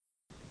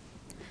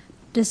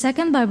The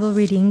second Bible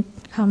reading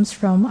comes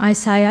from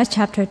Isaiah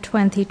chapter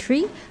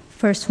 23,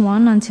 verse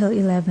 1 until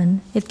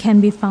 11. It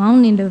can be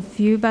found in the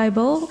View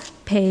Bible,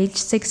 page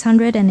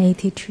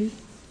 683.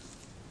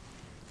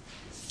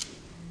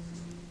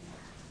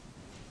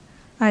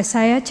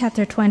 Isaiah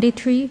chapter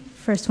 23,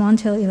 verse 1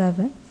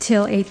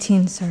 till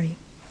 18.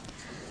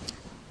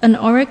 An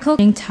oracle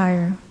in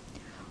Tyre.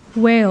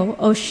 Wail,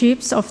 O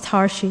ships of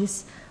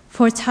Tarshish,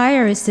 for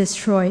Tyre is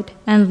destroyed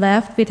and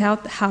left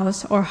without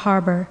house or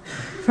harbor,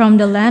 from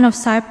the land of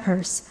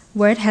Cyprus,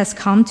 where it has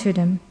come to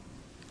them.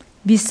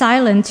 Be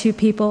silent, you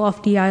people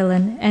of the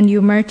island, and you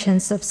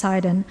merchants of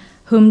Sidon,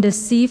 whom the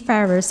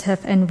seafarers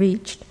have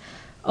enriched.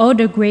 O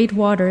the great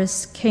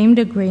waters came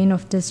the grain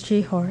of the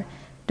Shihor.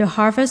 The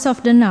harvest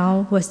of the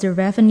Nile was the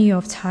revenue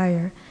of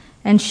Tyre,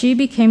 and she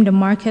became the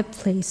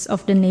marketplace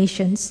of the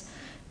nations.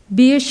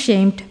 Be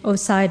ashamed, O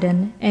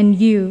Sidon, and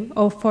you,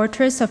 O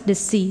fortress of the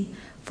sea,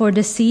 for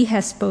the sea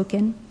has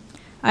spoken.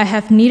 I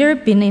have neither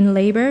been in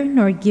labor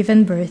nor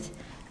given birth.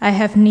 I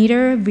have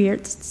neither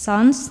reared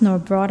sons nor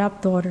brought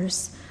up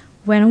daughters.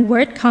 When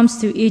word comes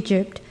to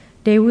Egypt,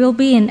 they will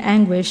be in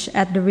anguish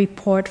at the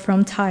report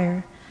from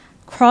Tyre.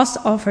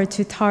 Cross over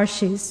to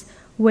Tarshish,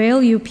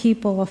 wail, you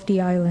people of the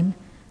island.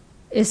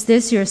 Is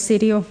this your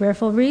city of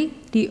revelry,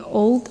 the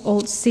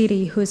old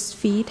city whose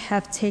feet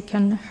have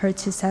taken her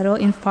to settle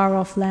in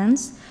far-off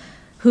lands?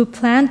 Who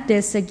planned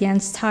this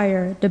against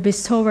Tyre, the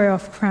bestower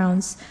of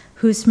crowns,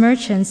 whose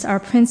merchants are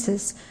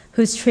princes,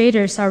 whose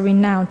traders are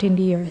renowned in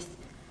the earth?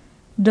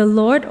 The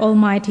Lord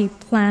Almighty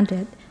planned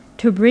it,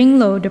 to bring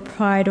low the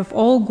pride of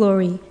all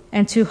glory,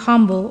 and to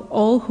humble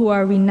all who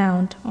are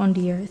renowned on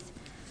the earth.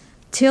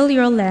 Till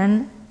your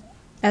land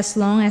as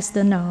long as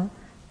the Nile,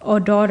 O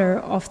daughter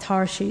of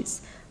Tarshish,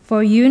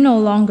 for you no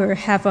longer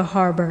have a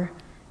harbor.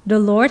 The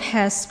Lord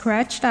has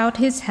stretched out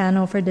his hand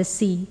over the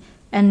sea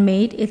and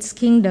made its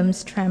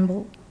kingdoms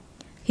tremble.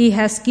 He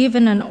has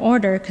given an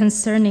order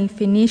concerning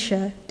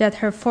Phoenicia, that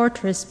her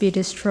fortress be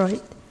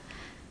destroyed.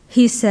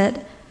 He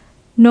said,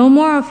 no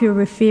more of your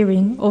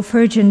revering, O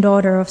virgin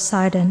daughter of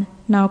Sidon,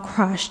 now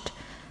crushed.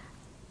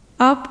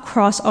 Up,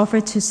 cross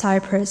over to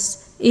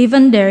Cyprus.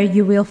 Even there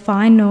you will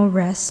find no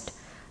rest.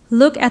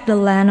 Look at the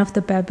land of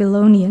the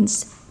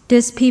Babylonians,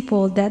 this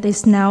people that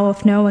is now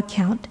of no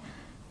account.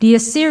 The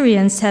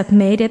Assyrians have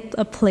made it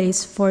a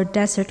place for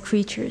desert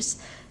creatures.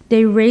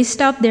 They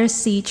raised up their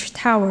siege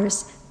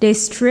towers. They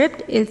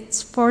stripped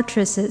its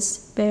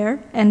fortresses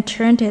bare and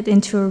turned it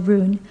into a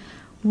ruin.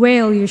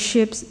 Wail, you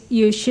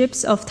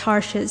ships of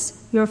Tarshish,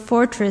 your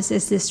fortress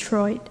is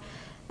destroyed.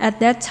 At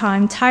that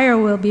time, Tyre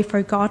will be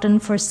forgotten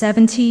for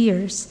 70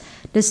 years,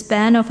 the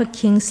span of a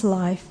king's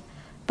life.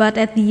 But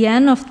at the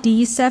end of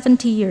these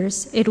 70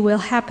 years, it will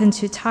happen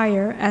to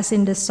Tyre as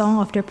in the song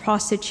of the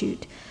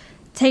prostitute.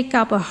 Take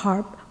up a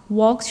harp,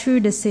 walk through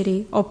the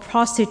city, O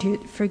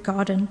prostitute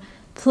forgotten.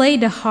 Play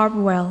the harp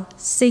well,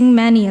 sing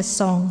many a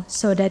song,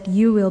 so that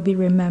you will be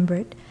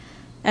remembered.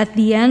 At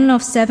the end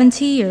of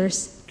 70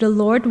 years, the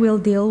Lord will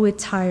deal with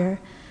Tyre.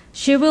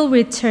 She will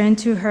return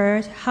to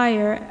her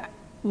hire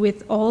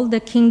with all the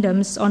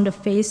kingdoms on the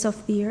face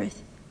of the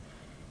earth.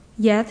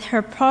 Yet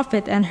her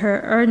profit and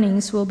her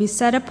earnings will be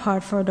set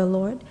apart for the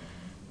Lord.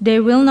 They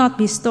will not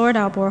be stored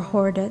up or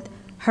hoarded.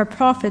 Her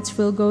profits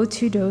will go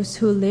to those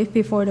who live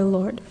before the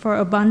Lord for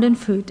abundant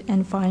food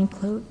and fine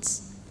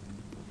clothes.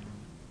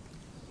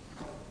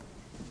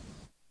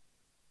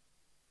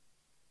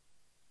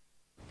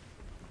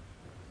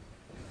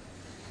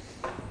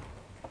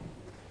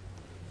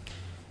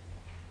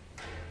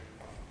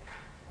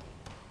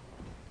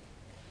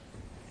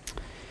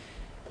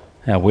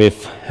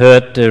 We've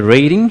heard the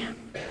reading.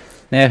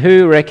 Now,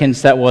 who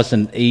reckons that was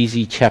an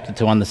easy chapter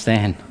to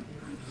understand?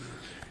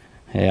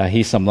 I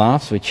hear some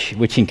laughs,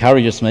 which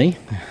encourages me.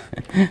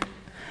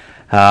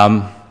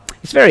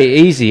 It's very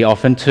easy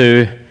often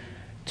to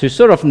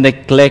sort of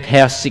neglect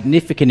how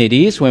significant it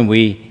is when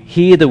we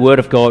hear the Word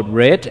of God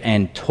read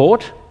and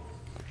taught,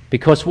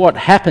 because what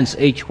happens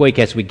each week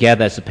as we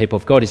gather as the people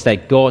of God is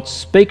that God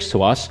speaks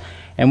to us,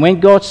 and when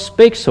God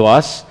speaks to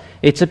us,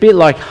 it's a bit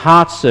like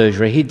heart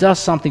surgery. He does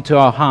something to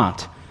our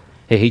heart.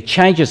 He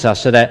changes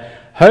us so that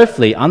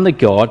hopefully under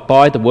God,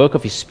 by the work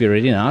of His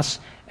Spirit in us,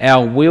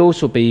 our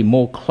wills will be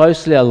more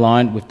closely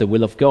aligned with the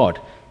will of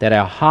God, that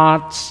our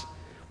hearts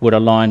would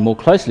align more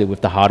closely with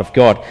the heart of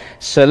God.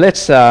 So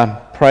let's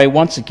pray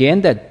once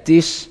again that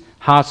this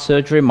heart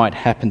surgery might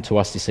happen to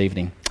us this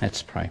evening.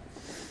 Let's pray.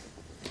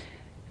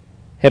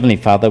 Heavenly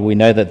Father, we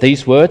know that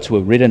these words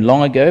were written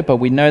long ago, but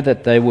we know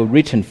that they were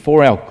written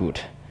for our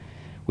good.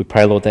 We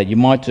pray, Lord, that you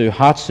might do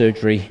heart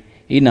surgery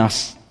in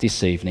us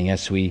this evening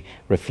as we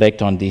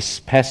reflect on this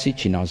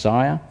passage in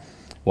Isaiah,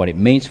 what it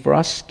means for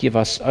us. Give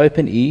us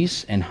open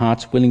ears and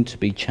hearts willing to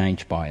be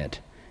changed by it.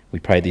 We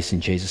pray this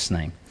in Jesus'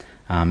 name.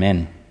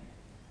 Amen.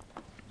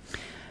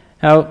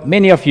 Now,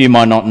 many of you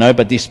might not know,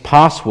 but this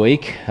past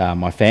week,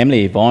 my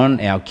family, Yvonne,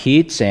 our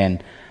kids,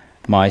 and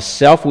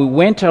myself, we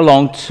went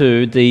along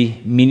to the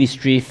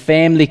ministry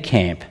family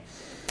camp.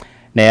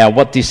 Now,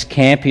 what this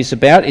camp is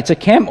about, it's a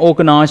camp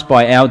organised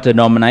by our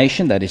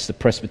denomination, that is the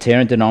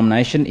Presbyterian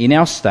denomination in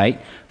our state,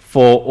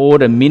 for all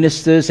the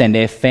ministers and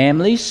their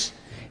families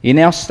in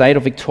our state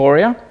of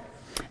Victoria.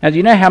 Now, do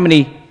you know how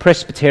many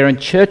Presbyterian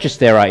churches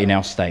there are in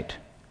our state?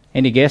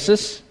 Any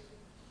guesses?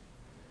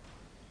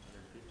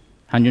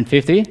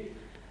 150?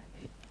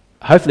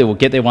 Hopefully we'll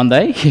get there one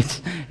day.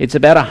 It's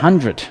about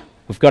 100.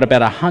 We've got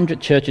about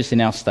 100 churches in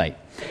our state.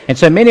 And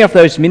so many of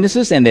those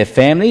ministers and their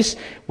families,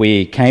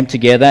 we came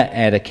together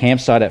at a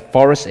campsite at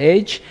Forest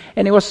Edge,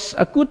 and it was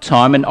a good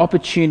time, an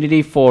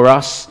opportunity for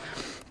us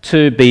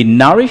to be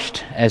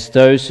nourished as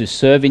those who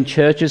serve in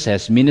churches,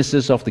 as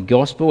ministers of the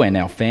gospel, and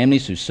our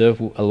families who serve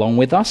along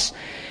with us.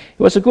 It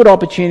was a good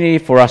opportunity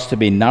for us to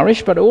be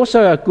nourished, but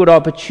also a good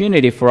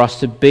opportunity for us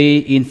to be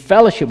in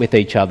fellowship with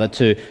each other,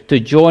 to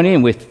join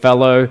in with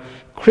fellow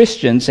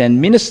Christians and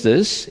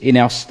ministers in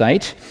our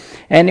state.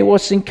 And it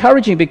was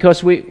encouraging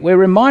because we're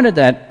reminded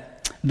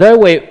that though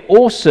we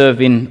all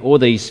serve in all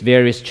these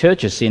various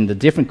churches in the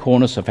different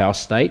corners of our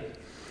state,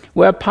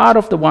 we're part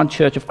of the one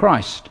Church of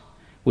Christ.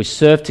 We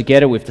serve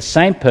together with the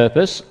same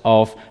purpose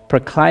of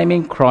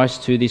proclaiming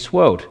Christ to this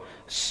world,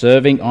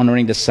 serving,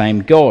 honouring the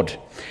same God.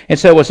 And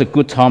so it was a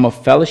good time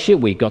of fellowship.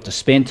 We got to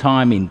spend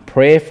time in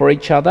prayer for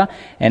each other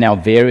and our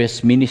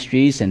various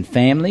ministries and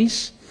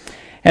families.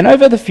 And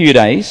over the few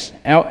days,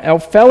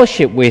 our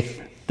fellowship with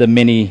the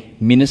many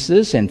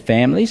ministers and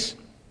families,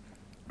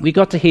 we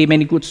got to hear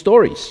many good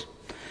stories.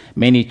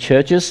 Many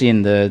churches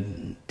in the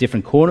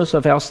different corners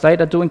of our state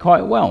are doing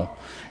quite well.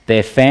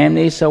 Their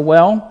families are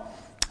well.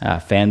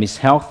 Families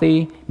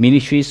healthy,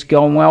 ministries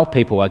going well,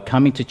 people are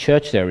coming to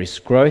church, there is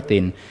growth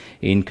in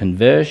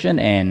conversion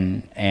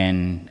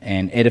and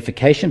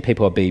edification,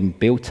 people are being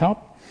built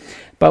up.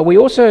 But we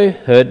also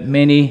heard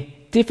many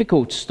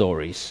difficult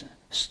stories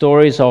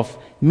of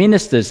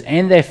ministers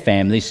and their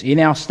families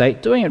in our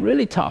state doing it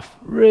really tough,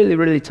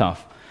 really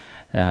tough,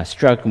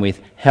 struggling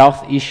with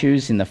health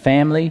issues in the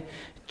family,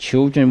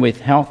 children with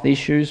health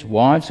issues,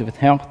 wives with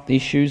health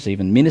issues,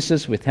 even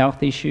ministers with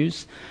health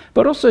issues,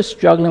 but also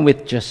struggling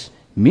with just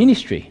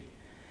ministry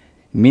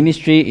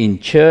in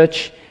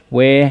church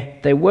where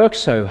they work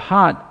so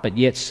hard but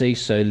yet see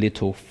so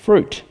little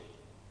fruit.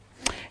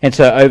 And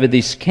so over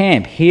this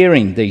camp,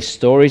 hearing these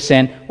stories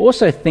and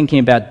also thinking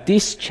about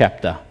this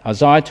chapter,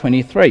 Isaiah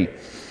 23,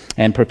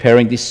 and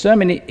preparing this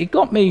sermon, it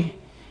got me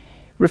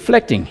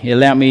reflecting. It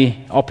allowed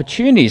me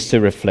opportunities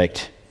to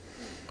reflect.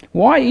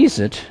 Why is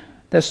it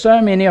that so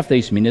many of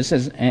these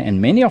ministers,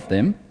 and many of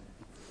them,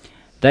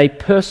 they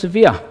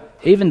persevere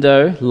even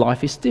though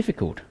life is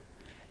difficult?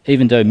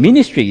 Even though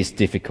ministry is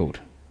difficult,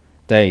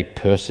 they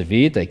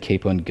persevere, they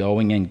keep on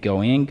going and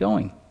going and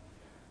going.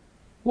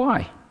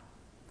 Why?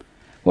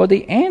 Well,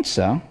 the only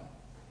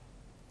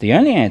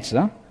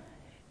answer,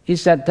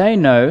 is that they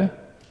know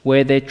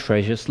where their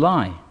treasures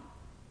lie.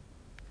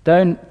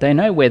 They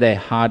know where their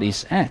heart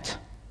is at.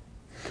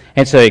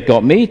 And so it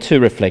got me to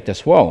reflect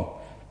as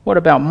well. What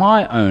about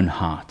my own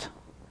heart?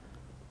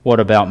 What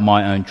about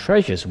my own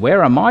treasures?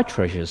 Where are my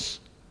treasures?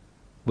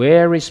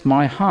 Where is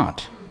my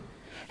heart?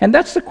 And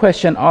that's the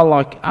question I'd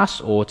like us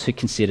all to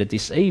consider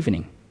this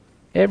evening.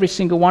 Every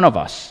single one of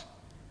us.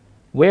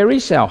 Where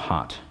is our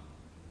heart?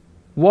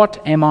 What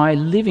am I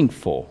living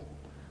for?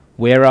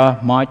 Where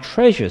are my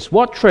treasures?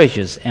 What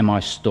treasures am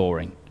I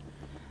storing?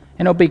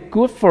 And it'll be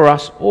good for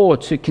us all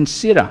to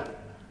consider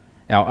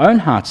our own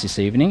hearts this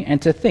evening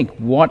and to think,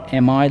 what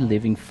am I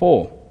living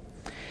for?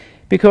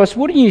 Because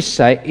wouldn't you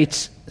say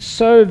it's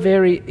so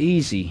very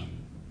easy.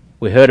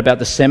 We heard about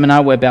the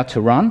seminar we're about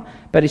to run,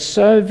 but it's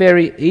so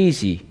very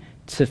easy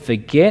to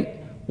forget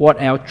what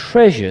our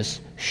treasures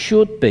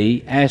should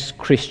be as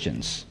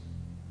Christians,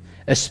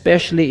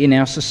 especially in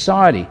our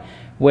society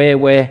where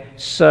we're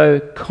so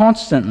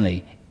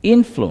constantly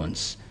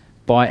influenced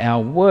by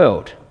our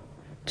world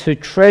to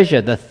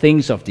treasure the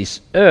things of this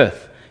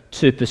earth,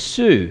 to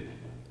pursue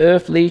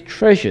earthly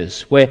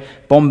treasures. We're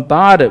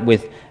bombarded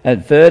with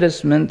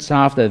advertisements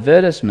after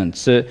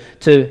advertisements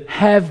to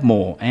have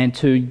more and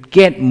to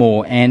get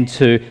more and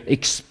to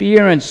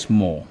experience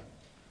more.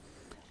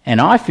 And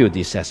I feel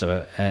this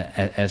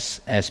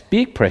as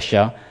big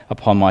pressure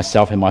upon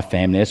myself and my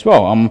family as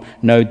well. I'm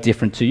no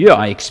different to you.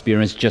 I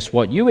experience just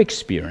what you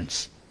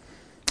experience.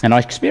 And I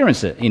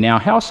experience it in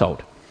our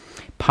household.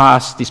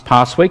 This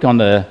past week on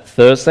the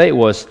Thursday, it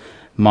was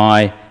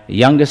my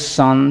youngest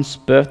son's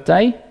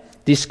birthday.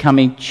 This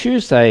coming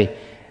Tuesday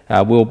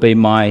will be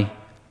my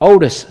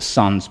oldest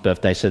son's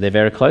birthday. So they're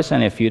very close,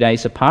 only a few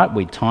days apart.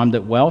 We timed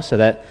it well so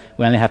that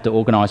we only have to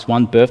organise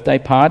one birthday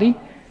party.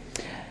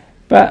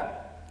 But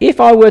if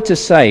I were to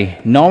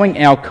say,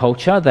 knowing our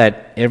culture,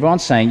 that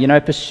everyone's saying,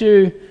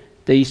 pursue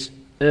these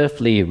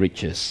earthly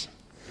riches.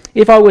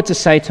 If I were to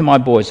say to my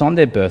boys on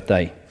their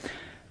birthday,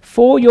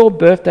 for your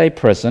birthday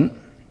present,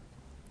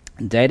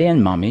 Daddy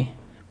and Mummy,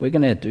 we're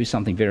going to do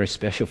something very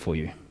special for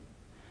you.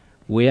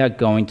 We are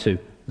going to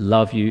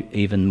love you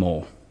even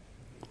more.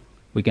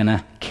 We're going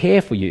to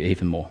care for you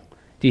even more.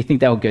 Do you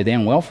think that will go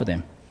down well for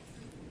them?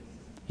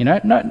 No,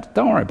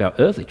 don't worry about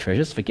earthly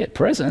treasures. Forget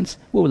presents.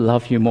 We'll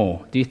love you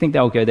more. Do you think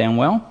that will go down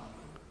well?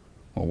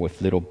 Or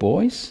with little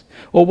boys?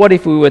 Or what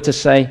if we were to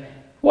say,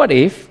 what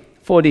if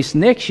for this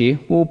next year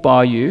we'll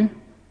buy you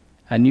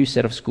a new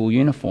set of school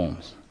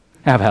uniforms.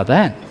 How about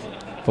that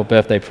for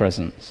birthday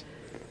presents?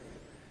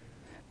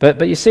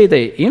 But you see,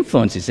 the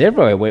influence is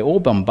everywhere. We're all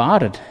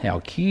bombarded.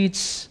 Our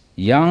kids,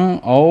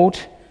 young,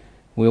 old,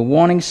 we're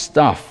wanting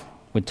stuff.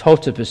 We're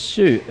told to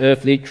pursue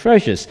earthly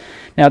treasures.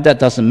 Now, that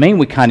doesn't mean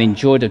we can't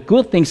enjoy the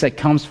good things that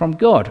comes from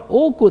God.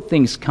 All good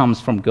things comes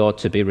from God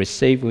to be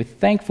received with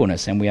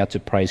thankfulness, and we are to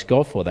praise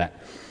God for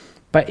that.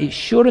 But it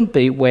shouldn't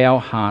be where our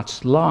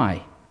hearts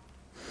lie.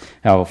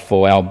 Now,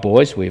 for our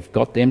boys, we've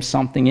got them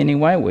something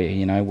anyway.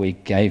 We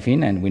gave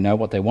in and we know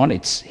what they want.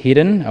 It's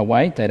hidden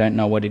away. They don't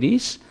know what it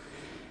is.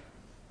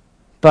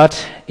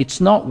 But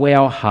it's not where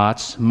our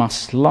hearts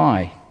must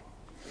lie.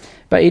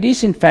 But it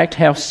is, in fact,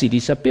 how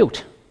cities are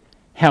built,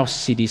 how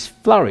cities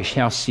flourish,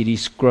 how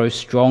cities grow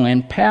strong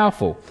and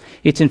powerful.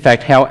 It's, in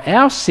fact, how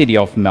our city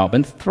of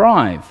Melbourne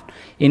thrived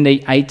in the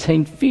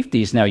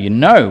 1850s. Now, you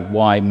know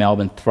why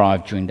Melbourne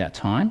thrived during that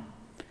time.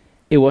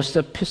 It was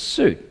the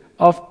pursuit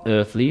of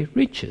earthly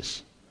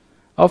riches,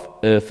 of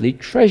earthly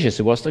treasures.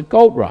 It was the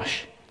gold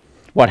rush.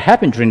 What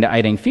happened during the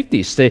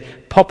 1850s? The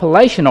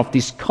population of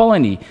this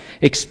colony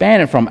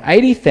expanded from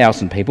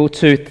 80,000 people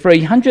to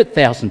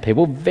 300,000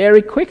 people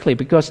very quickly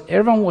because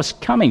everyone was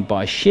coming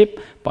by ship,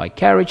 by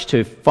carriage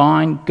to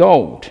find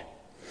gold.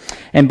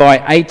 And by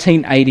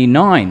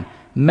 1889,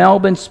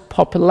 Melbourne's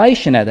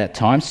population at that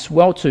time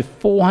swelled to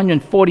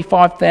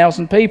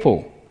 445,000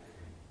 people.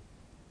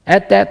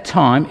 At that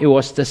time, it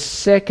was the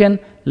second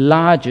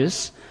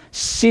largest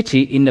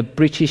city in the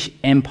British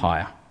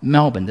Empire.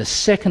 Melbourne, the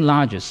second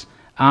largest,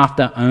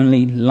 after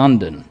only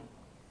London.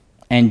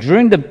 And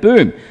during the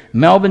boom,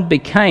 Melbourne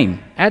became,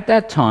 at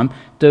that time,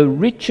 the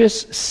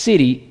richest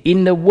city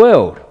in the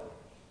world.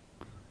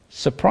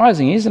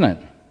 Surprising, isn't it?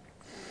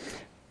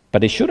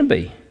 But it shouldn't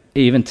be.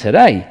 Even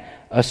today,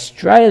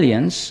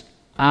 Australians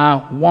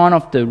are one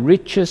of the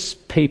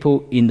richest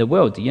people in the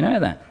world. Do you know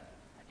that?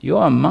 You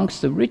are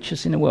amongst the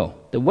richest in the world,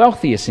 the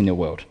wealthiest in the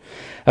world.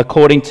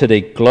 According to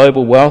the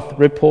Global Wealth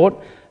Report,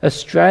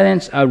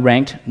 Australians are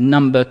ranked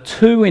number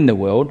 2 in the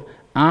world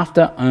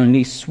after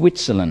only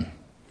Switzerland.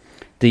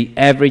 The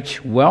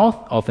average wealth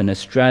of an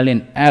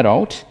Australian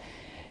adult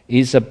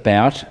is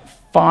about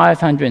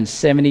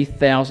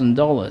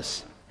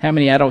 $570,000. How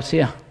many adults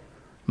here?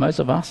 Most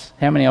of us.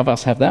 How many of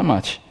us have that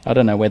much? I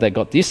don't know where they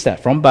got this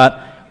stat from, but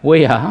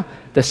we are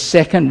the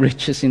second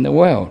richest in the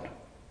world.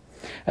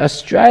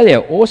 Australia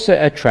also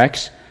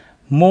attracts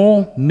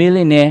more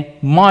millionaire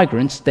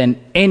migrants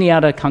than any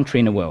other country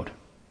in the world.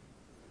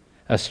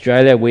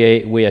 Australia,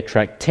 we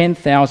attract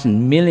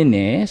 10,000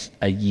 millionaires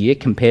a year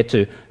compared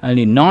to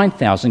only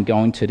 9,000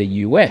 going to the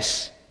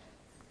US.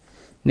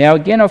 Now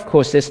again, of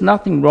course, there's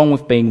nothing wrong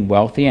with being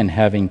wealthy and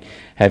having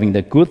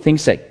the good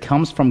things that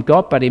comes from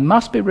God, but it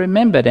must be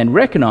remembered and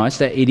recognized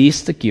that it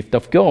is the gift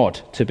of God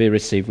to be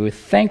received with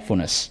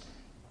thankfulness.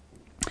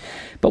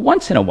 But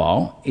once in a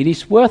while, it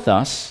is worth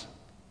us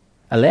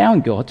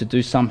allowing God to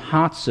do some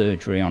heart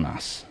surgery on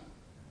us.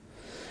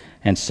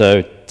 And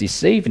so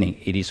this evening,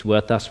 it is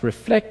worth us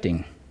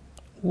reflecting.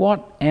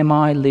 What am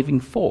I living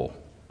for?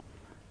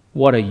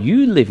 What are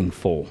you living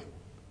for?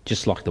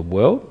 Just like the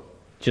world?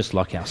 Just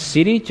like our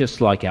city? Just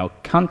like our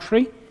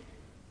country?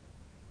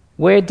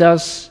 Where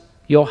does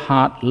your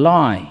heart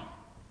lie?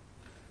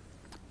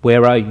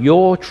 Where are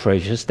your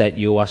treasures that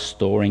you are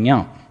storing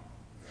up?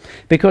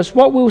 Because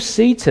what we'll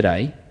see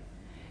today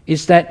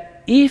is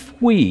that if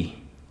we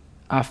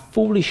are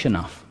foolish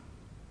enough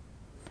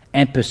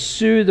and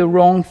pursue the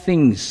wrong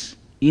things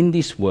in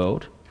this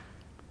world,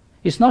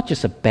 it's not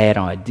just a bad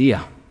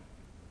idea.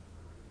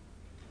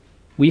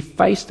 We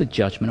face the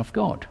judgment of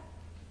God.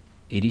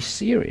 It is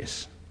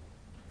serious.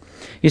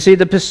 You see,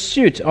 the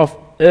pursuit of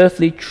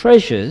earthly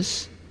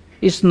treasures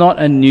is not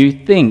a new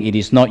thing. It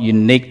is not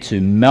unique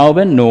to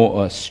Melbourne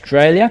nor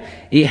Australia.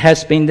 It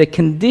has been the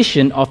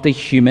condition of the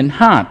human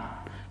heart,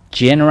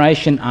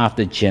 generation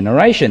after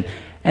generation.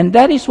 And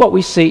that is what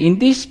we see in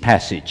this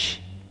passage.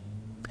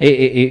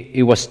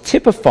 It was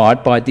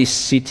typified by this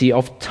city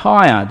of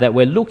Tyre that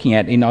we're looking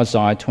at in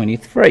Isaiah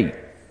 23.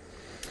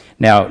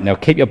 Now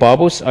keep your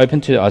Bibles open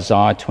to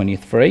Isaiah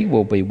 23.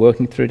 We'll be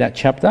working through that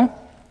chapter.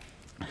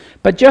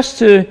 But just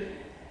to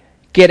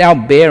get our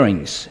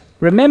bearings,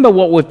 remember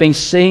what we've been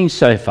seeing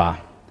so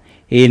far.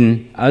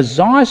 In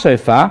Isaiah so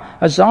far,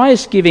 Isaiah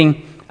is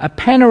giving a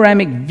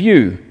panoramic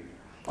view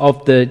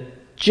of the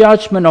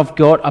judgment of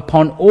God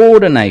upon all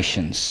the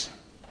nations.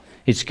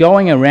 It's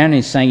going around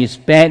and saying it's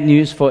bad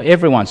news for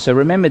everyone. So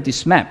remember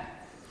this map.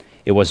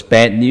 It was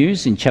bad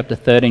news in chapter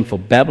 13 for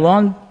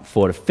Babylon,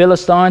 for the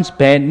Philistines,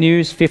 bad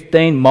news.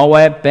 15,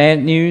 Moab,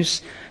 bad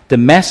news.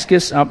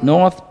 Damascus up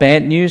north,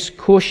 bad news.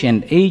 Cush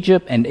and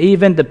Egypt, and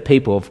even the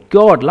people of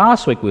God.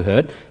 Last week we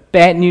heard,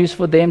 bad news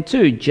for them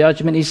too.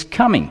 Judgment is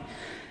coming.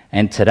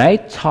 And today,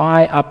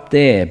 Tyre up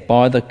there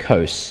by the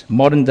coast,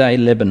 modern-day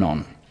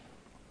Lebanon.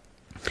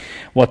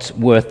 What's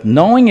worth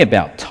knowing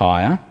about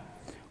Tyre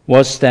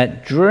was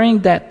that during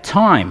that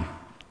time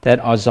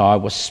that Isaiah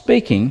was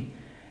speaking,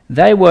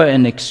 they were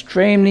an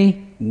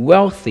extremely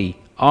wealthy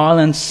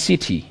island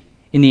city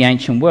in the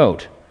ancient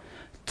world.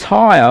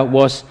 Tyre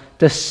was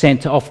the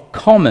center of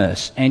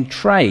commerce and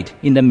trade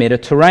in the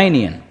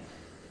Mediterranean.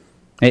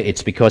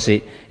 It's because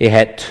it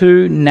had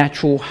two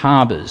natural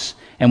harbors.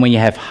 And when you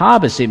have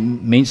harbors, it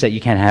means that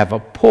you can have a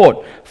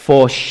port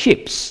for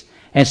ships.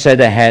 And so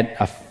they had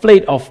a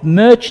fleet of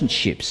merchant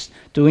ships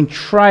doing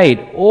trade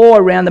all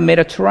around the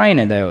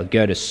Mediterranean. They would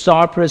go to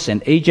Cyprus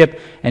and Egypt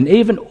and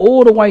even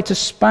all the way to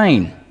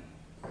Spain.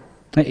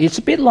 It's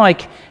a bit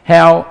like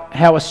how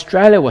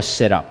Australia was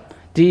set up.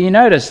 Do you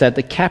notice that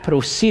the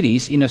capital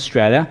cities in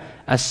Australia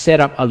are set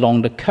up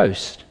along the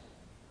coast?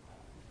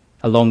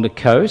 Along the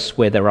coast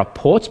where there are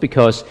ports,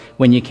 because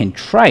when you can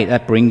trade,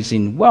 that brings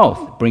in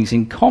wealth, brings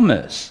in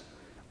commerce.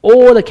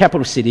 All the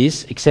capital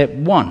cities except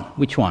one.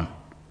 Which one?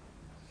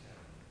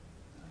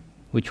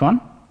 Which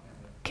one?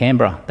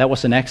 Canberra. That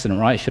was an accident,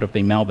 right? It should have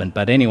been Melbourne.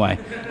 But anyway,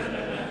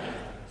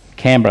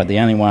 Canberra, the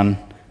only one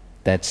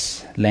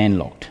that's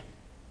landlocked.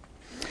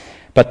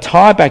 But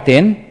Tyre back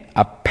then,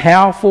 a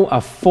powerful,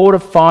 a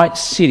fortified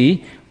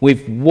city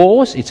with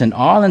walls. It's an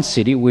island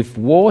city with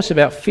walls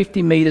about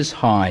 50 metres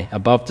high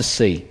above the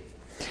sea.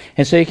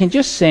 And so you can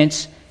just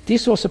sense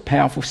this was a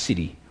powerful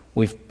city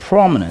with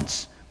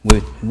prominence,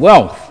 with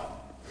wealth.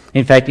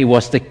 In fact, it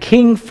was the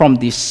king from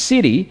this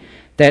city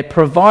that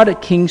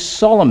provided King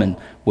Solomon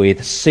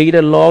with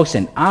cedar logs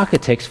and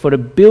architects for the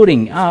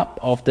building up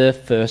of the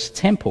first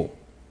temple.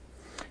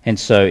 And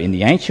so in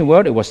the ancient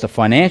world, it was the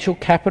financial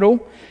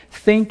capital.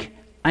 Think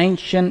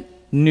ancient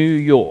New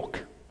York.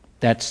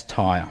 That's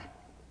Tyre.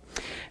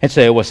 And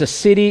so it was a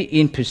city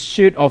in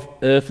pursuit of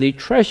earthly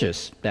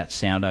treasures. That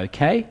sound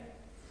okay?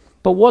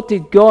 But what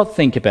did God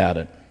think about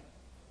it?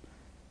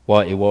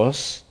 Well, it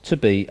was to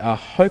be a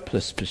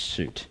hopeless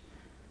pursuit.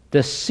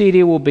 The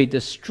city will be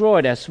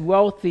destroyed. As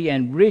wealthy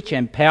and rich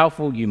and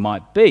powerful you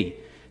might be,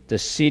 the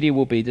city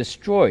will be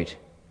destroyed.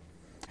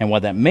 And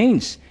what that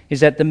means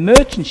is that the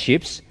merchant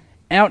ships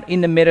out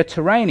in the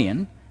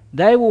Mediterranean,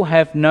 they will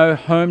have no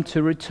home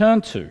to return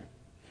to.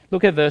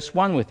 Look at verse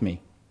 1 with me.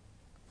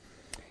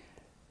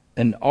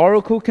 An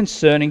oracle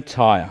concerning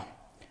Tyre.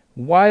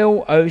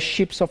 Wail, O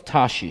ships of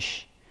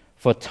Tarshish,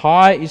 for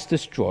Tyre is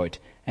destroyed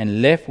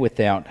and left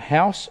without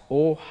house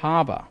or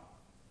harbour.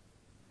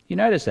 You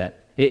notice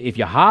that? If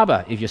your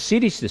harbour, if your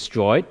city is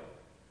destroyed,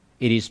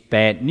 it is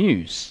bad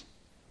news.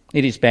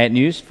 It is bad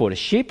news for the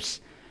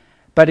ships,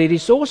 but it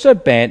is also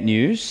bad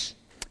news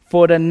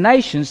for the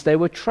nations they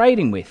were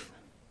trading with.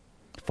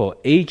 For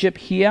Egypt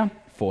here,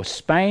 for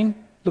Spain.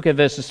 Look at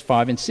verses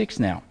 5 and 6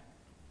 now.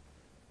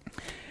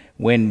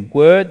 When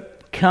word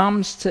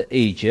comes to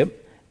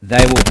Egypt,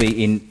 they will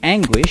be in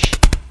anguish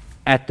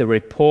at the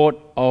report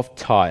of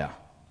Tyre.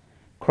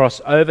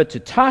 Cross over to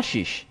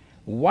Tarshish.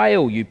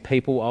 Wail, you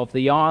people of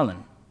the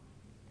island.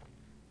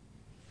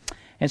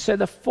 And so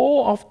the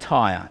fall of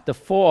Tyre, the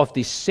fall of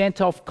this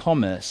centre of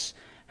commerce,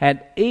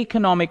 had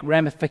economic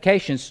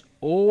ramifications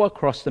all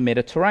across the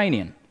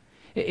Mediterranean.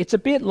 It's a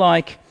bit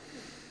like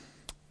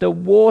the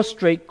Wall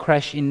Street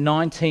crash in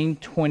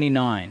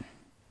 1929.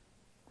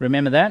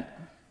 Remember that?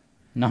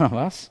 None of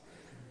us.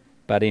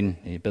 But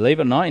believe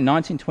it or not, in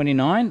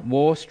 1929,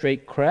 Wall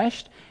Street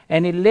crashed,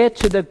 and it led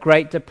to the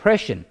Great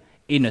Depression.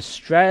 In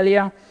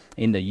Australia,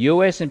 in the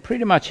US, and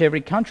pretty much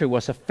every country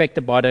was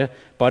affected by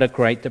the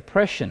Great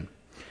Depression.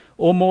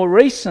 Or more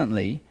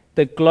recently,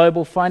 the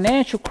global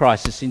financial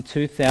crisis in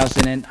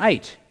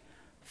 2008.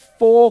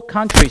 4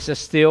 countries are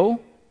still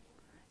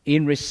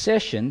in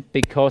recession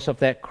because of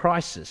that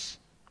crisis.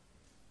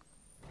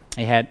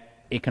 It had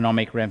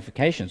economic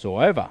ramifications all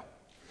over.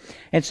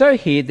 And so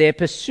here, their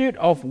pursuit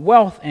of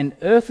wealth and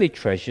earthly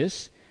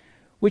treasures,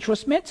 which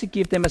was meant to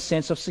give them a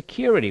sense of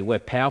security. We're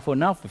powerful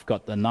enough, we've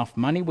got enough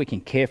money, we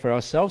can care for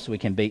ourselves, we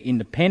can be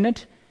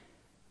independent.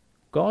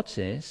 God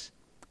says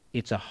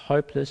it's a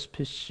hopeless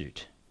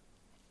pursuit.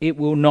 It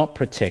will not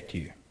protect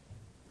you.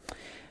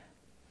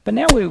 But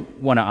now we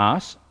want to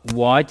ask,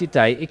 why did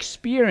they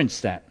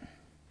experience that?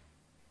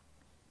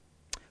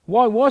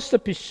 Why was the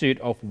pursuit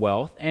of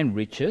wealth and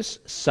riches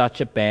such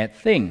a bad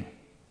thing?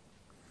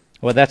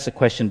 Well, that's the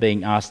question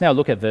being asked now.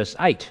 Look at verse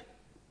 8.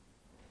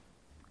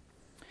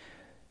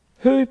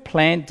 Who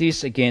planned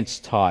this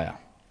against Tyre,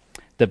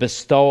 the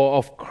bestower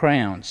of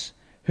crowns,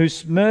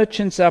 whose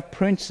merchants are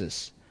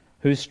princes,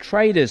 whose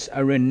traders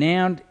are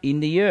renowned in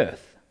the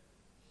earth?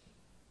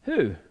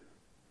 Who? I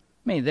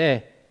mean,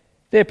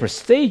 they're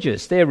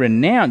prestigious, they're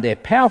renowned, they're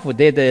powerful,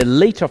 they're the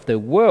elite of the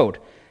world.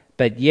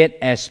 But yet,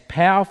 as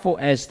powerful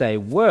as they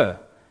were,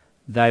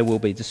 they will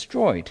be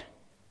destroyed.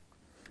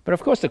 But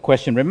of course the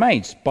question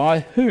remains, by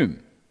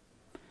whom?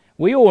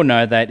 We all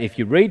know that if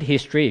you read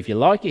history, if you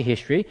like your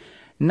history,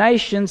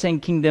 nations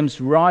and kingdoms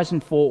rise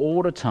and fall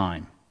all the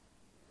time.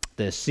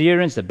 The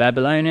Assyrians, the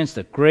Babylonians,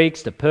 the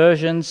Greeks, the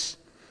Persians,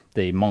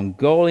 the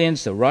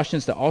Mongolians, the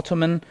Russians, the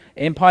Ottoman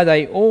Empire,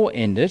 they all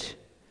ended.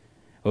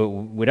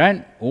 We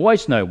don't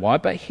always know why,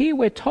 but here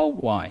we're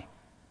told why.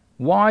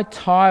 Why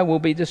Tyre will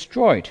be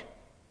destroyed.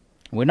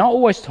 We're not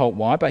always told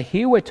why, but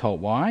here we're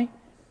told why.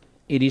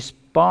 It is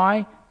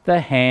by the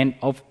hand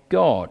of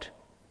God.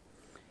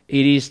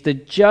 It is the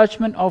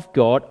judgment of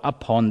God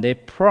upon their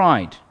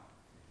pride.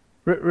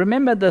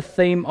 Remember the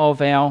theme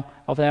of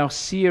our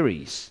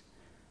series.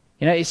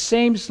 You know, it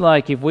seems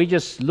like if we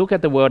just look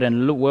at the world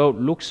and the world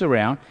looks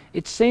around,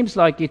 it seems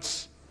like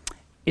it's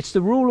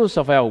the rulers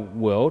of our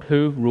world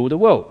who rule the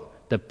world.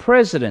 The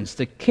presidents,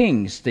 the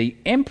kings, the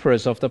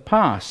emperors of the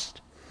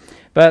past.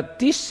 But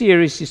this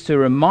series is to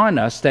remind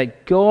us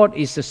that God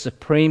is the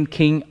supreme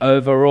king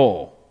over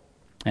all.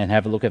 And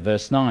have a look at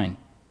verse 9.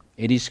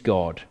 It is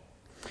God.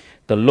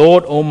 The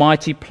Lord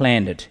Almighty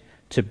planned it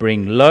to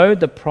bring low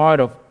the pride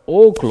of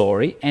all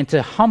glory and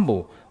to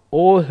humble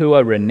all who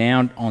are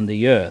renowned on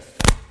the earth.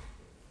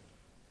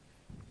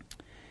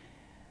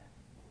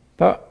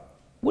 But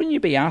wouldn't you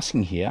be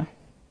asking here,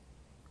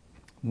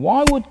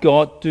 why would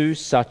God do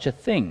such a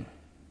thing?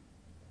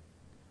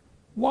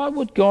 Why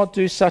would God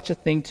do such a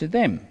thing to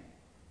them?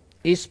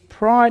 Is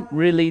pride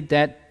really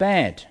that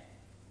bad?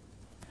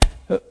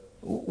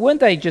 Weren't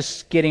they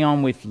just getting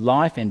on with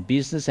life and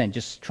business and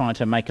just trying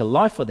to make a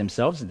life for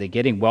themselves? They're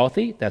getting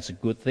wealthy. That's a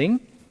good thing.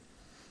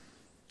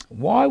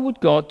 Why would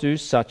God do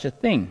such a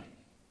thing?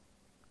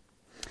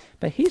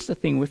 But here's the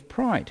thing with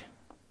pride.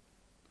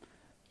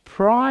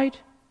 Pride,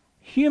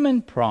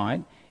 human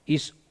pride,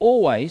 is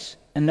always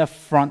an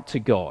affront to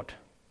God.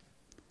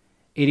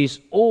 It is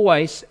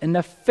always an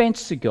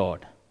offense to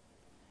God.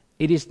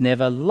 It is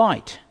never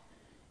light.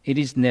 It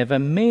is never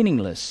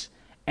meaningless.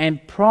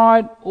 And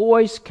pride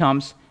always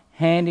comes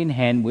hand in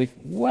hand with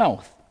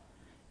wealth.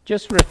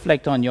 Just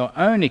reflect on your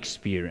own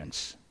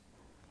experience.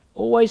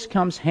 Always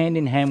comes hand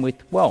in hand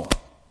with wealth.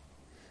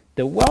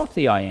 The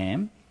wealthier I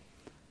am,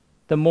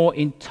 the more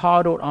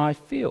entitled I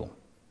feel.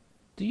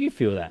 Do you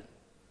feel that?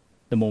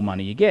 The more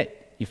money you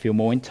get, you feel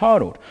more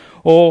entitled.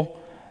 Or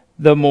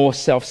the more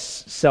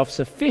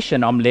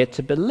self-sufficient I'm led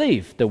to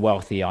believe, the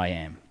wealthier I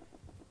am.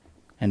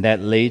 And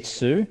that leads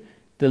to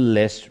the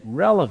less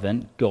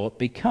relevant God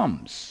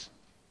becomes.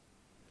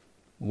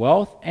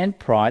 Wealth and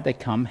pride, they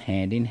come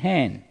hand in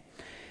hand.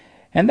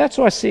 And that's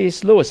why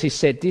C.S. Lewis, he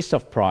said this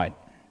of pride.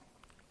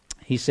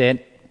 He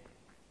said,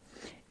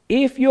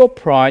 if your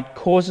pride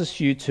causes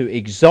you to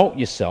exalt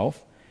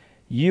yourself,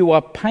 you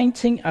are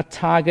painting a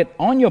target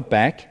on your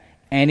back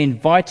and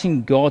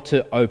inviting God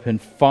to open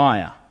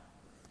fire.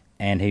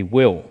 And he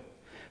will.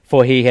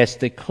 For he has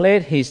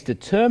declared his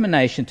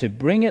determination to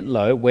bring it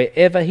low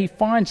wherever he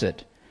finds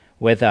it,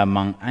 whether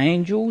among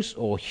angels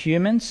or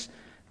humans,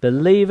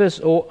 believers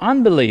or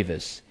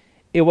unbelievers.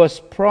 It was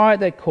pride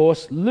that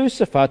caused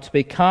Lucifer to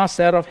be cast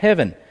out of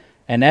heaven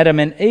and Adam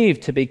and Eve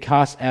to be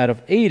cast out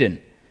of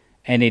Eden.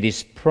 And it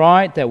is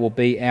pride that will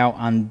be our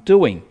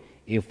undoing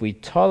if we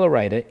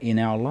tolerate it in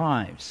our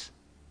lives.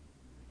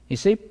 You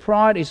see,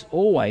 pride is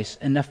always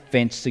an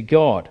offense to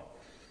God.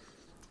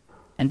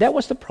 And that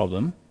was the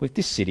problem with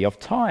the city of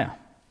Tyre.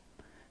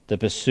 The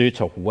pursuit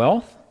of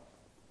wealth,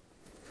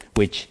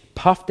 which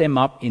puffed them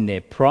up in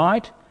their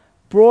pride,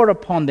 brought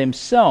upon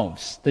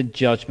themselves the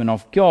judgment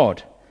of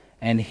God.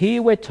 And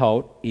here we're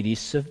told it is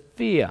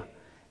severe.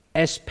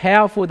 As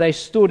powerful they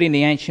stood in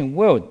the ancient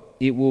world,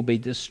 it will be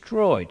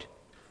destroyed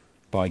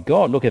by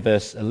God. Look at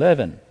verse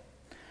 11.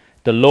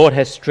 The Lord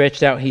has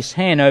stretched out his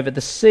hand over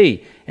the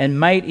sea and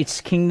made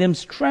its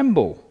kingdoms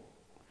tremble.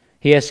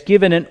 He has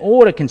given an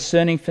order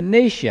concerning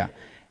Phoenicia,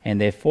 and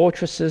their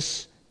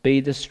fortresses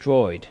be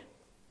destroyed.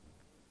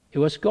 It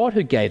was God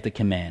who gave the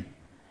command.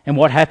 And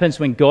what happens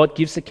when God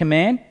gives the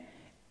command?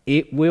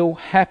 It will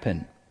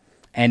happen.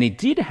 And it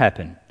did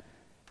happen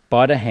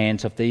by the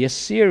hands of the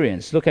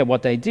Assyrians. Look at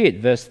what they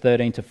did, verse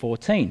 13 to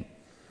 14.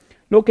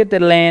 Look at the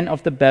land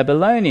of the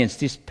Babylonians,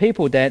 this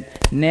people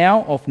that is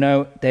now of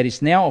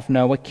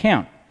no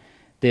account.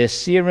 The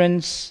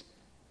Assyrians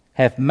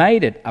have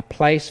made it a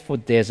place for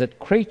desert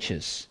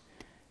creatures.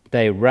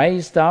 They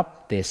raised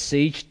up their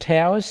siege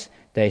towers,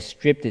 they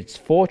stripped its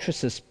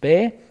fortresses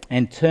bare,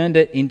 and turned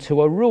it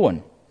into a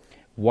ruin.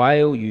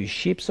 Wail, you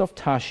ships of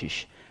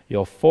Tarshish,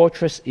 your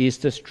fortress is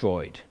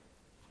destroyed.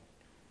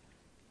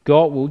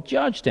 God will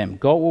judge them.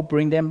 God will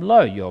bring them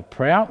low. You're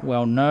proud?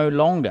 Well, no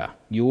longer.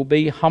 You will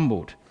be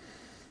humbled.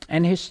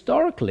 And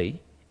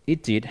historically,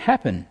 it did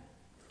happen.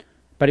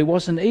 But it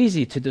wasn't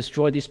easy to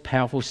destroy this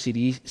powerful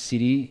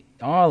city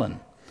island.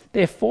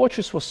 Their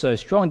fortress was so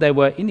strong, they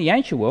were, in the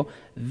ancient world,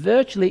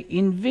 virtually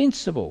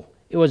invincible.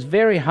 It was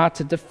very hard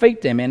to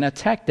defeat them and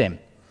attack them.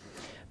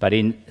 But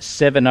in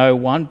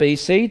 701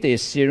 BC, the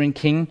Assyrian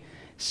king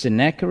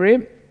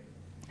Sennacherib,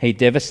 he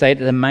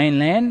devastated the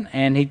mainland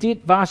and he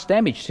did vast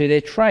damage to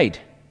their trade.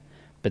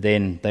 But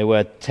then they were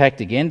attacked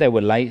again. They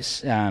were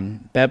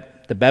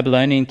the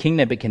Babylonian king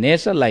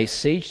Nebuchadnezzar laid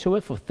siege to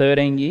it for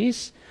 13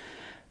 years.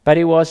 But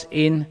it was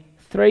in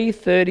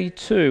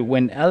 332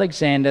 when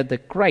Alexander the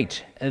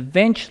Great,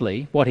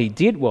 eventually what he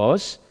did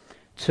was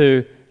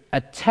to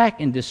attack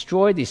and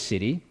destroy this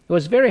city. It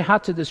was very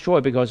hard to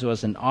destroy because it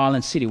was an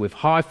island city with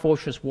high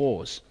fortress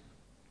walls.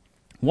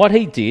 What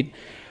he did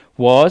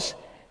was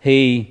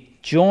he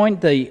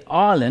joined the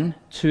island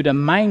to the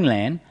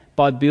mainland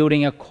by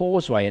building a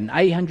causeway, an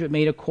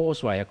 800-metre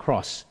causeway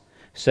across,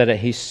 so that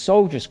his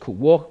soldiers could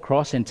walk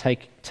across and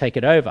take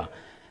it over.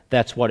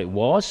 That's what it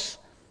was.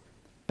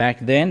 back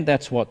then,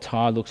 that's what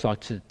Tyre looks like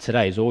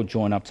today. It's all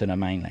joined up to the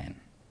mainland.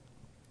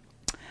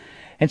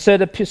 And so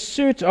the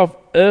pursuit of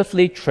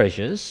earthly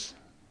treasures,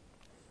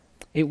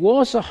 it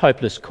was a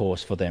hopeless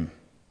cause for them.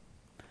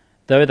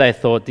 Though they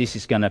thought this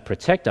is going to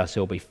protect us,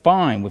 it'll be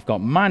fine, we've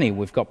got money,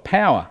 we've got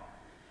power.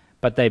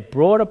 But they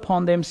brought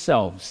upon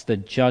themselves the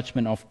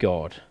judgment of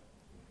God.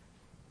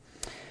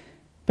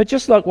 But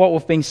just like what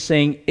we've been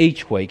seeing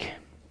each week,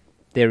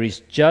 there is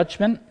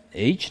judgment.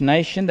 Each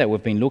nation that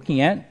we've been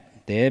looking at,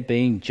 they're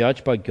being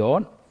judged by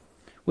God,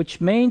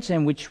 which means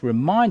and which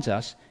reminds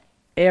us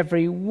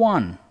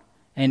everyone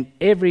and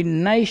every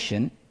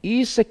nation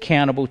is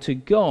accountable to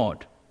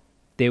God.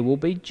 There will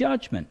be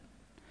judgment.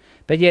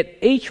 But yet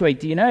each week,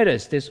 do you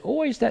notice, there's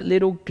always that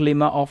little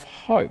glimmer of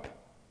hope.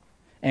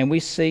 And we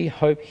see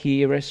hope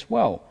here as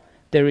well.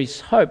 There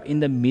is hope in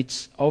the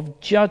midst of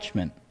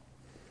judgment.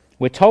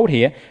 We're told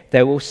here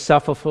they will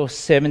suffer for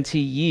 70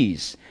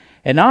 years.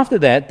 And after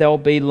that, they'll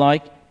be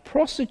like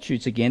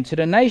prostitutes again to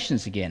the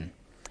nations again,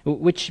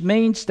 which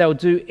means they'll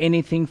do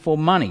anything for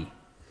money.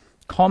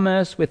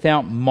 Commerce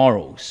without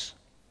morals.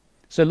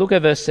 So look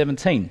at verse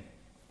 17.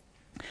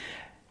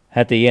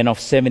 At the end of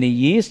 70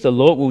 years, the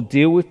Lord will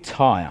deal with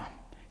Tyre.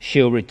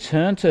 She'll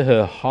return to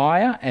her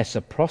hire as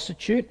a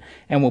prostitute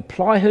and will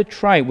ply her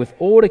trade with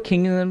all the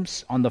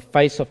kingdoms on the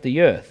face of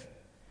the earth.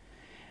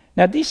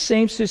 Now, this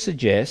seems to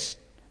suggest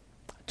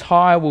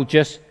Tyre will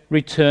just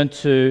return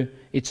to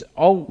its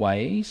old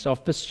ways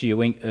of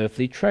pursuing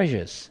earthly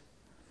treasures.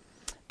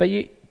 But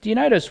do you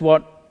notice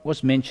what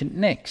was mentioned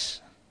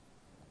next?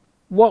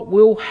 What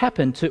will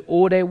happen to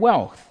all their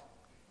wealth?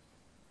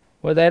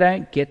 Well, they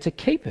don't get to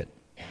keep it.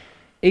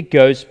 It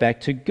goes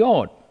back to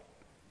God.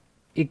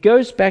 It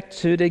goes back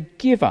to the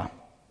giver.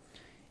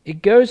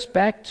 It goes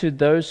back to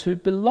those who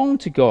belong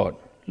to God.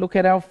 Look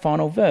at our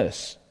final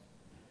verse.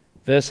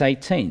 Verse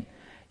 18.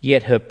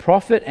 Yet her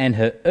profit and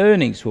her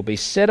earnings will be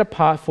set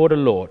apart for the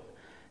Lord.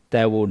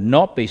 They will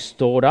not be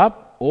stored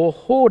up or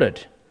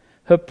hoarded.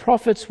 Her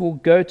profits will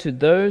go to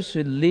those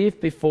who live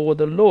before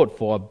the Lord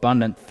for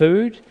abundant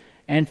food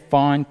and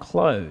fine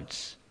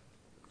clothes.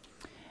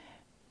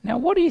 Now,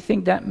 what do you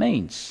think that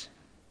means?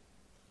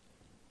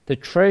 The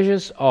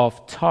treasures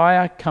of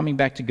Tyre coming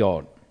back to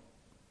God.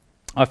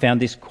 I found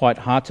this quite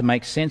hard to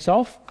make sense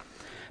of.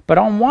 But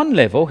on one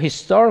level,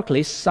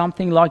 historically,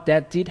 something like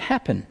that did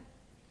happen.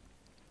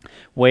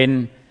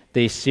 When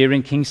the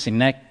Assyrian king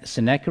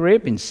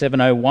Sennacherib in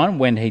 701,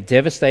 when he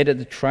devastated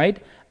the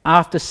trade,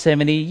 after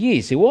 70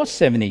 years, it was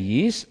 70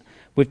 years,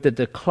 with the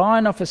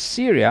decline of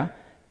Assyria,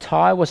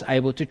 Tyre was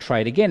able to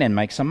trade again and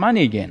make some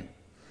money again.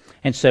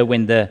 And so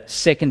when the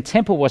second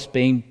temple was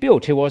being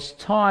built, it was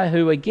Tyre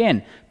who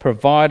again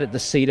provided the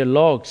cedar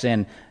logs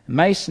and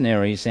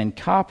masonries and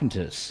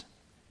carpenters.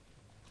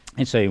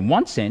 And so in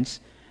one sense,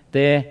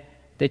 their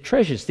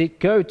treasures did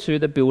go to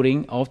the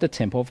building of the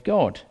temple of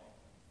God.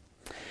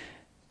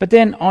 But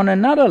then on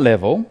another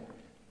level,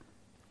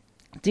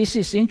 this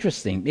is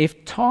interesting.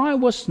 If Tyre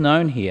was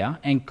known here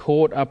and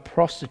called a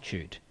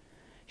prostitute,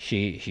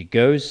 she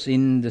goes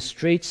in the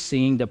streets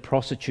singing the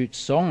prostitute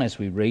song as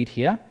we read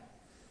here.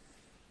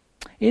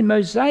 In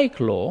Mosaic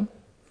law,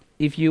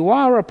 if you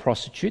are a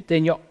prostitute,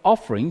 then your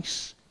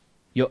offerings,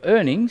 your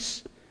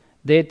earnings,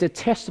 they're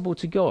detestable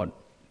to God.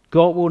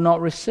 God will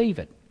not receive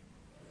it.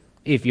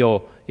 If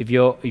you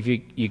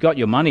got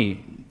your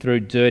money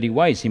through dirty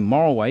ways,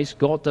 immoral ways,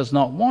 God does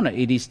not want it.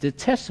 It is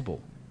detestable.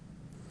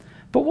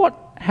 But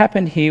what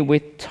happened here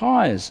with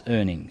Tyre's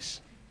earnings?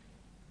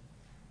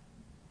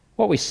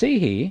 What we see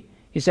here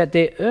is that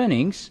their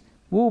earnings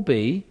will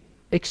be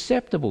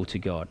acceptable to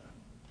God.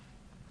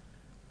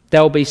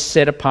 They'll be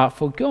set apart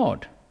for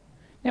God.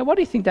 Now, what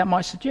do you think that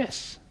might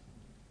suggest?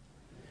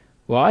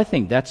 Well, I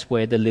think that's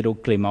where the little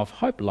glimmer of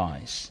hope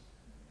lies.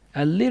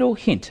 A little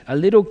hint, a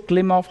little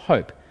glimmer of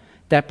hope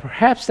that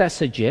perhaps that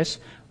suggests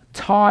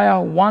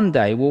Tyre one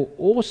day will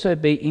also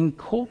be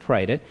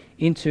incorporated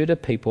into the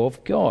people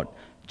of God,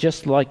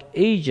 just like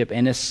Egypt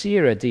and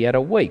Assyria the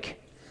other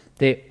week.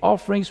 Their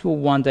offerings will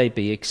one day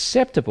be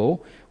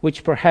acceptable,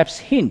 which perhaps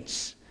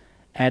hints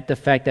at the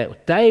fact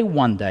that they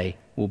one day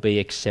will be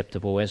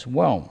acceptable as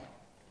well.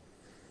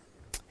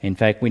 In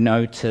fact, we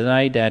know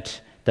today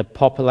that the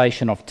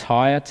population of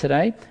Tyre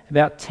today,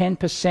 about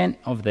 10%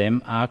 of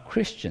them are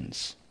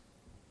Christians.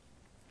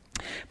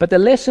 But the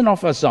lesson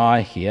of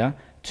Isaiah here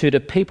to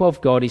the people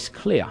of God is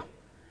clear,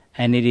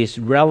 and it is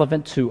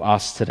relevant to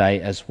us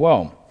today as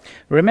well.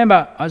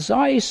 Remember,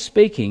 Isaiah is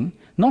speaking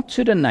not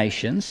to the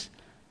nations,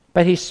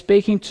 but he's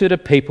speaking to the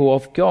people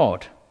of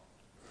God.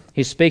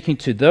 He's speaking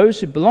to those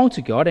who belong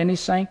to God, and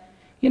he's saying,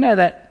 you know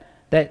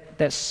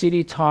that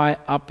city Tyre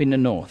up in the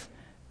north,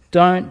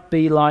 don't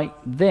be like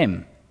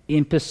them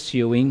in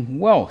pursuing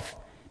wealth,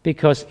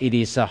 because it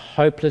is a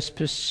hopeless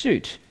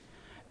pursuit.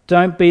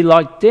 Don't be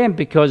like them,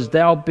 because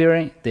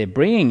they're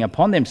bringing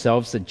upon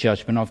themselves the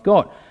judgment of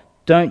God.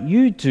 Don't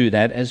you do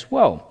that as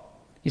well.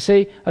 You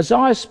see,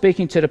 Isaiah is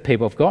speaking to the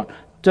people of God.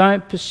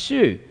 Don't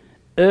pursue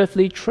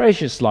earthly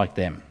treasures like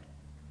them.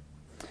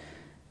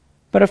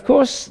 But of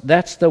course,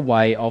 that's the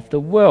way of the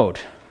world.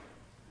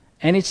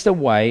 And it's the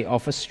way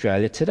of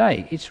Australia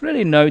today. It's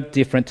really no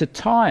different to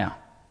Tyre.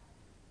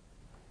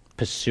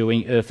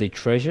 Pursuing earthly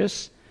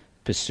treasures,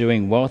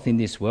 pursuing wealth in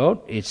this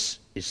world, it's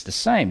the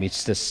same.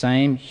 It's the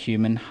same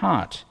human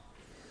heart.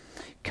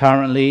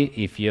 Currently,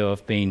 if you're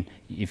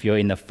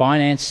in the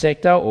finance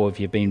sector or if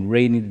you've been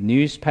reading the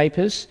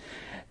newspapers,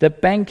 the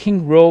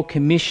Banking Royal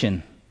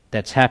Commission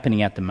that's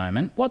happening at the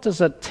moment, what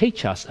does it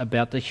teach us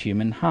about the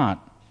human heart?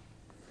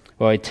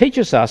 Well, it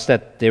teaches us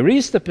that there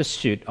is the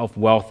pursuit of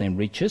wealth and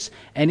riches,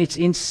 and it's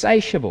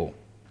insatiable.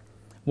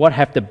 What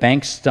have the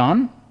banks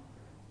done?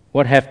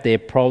 What have their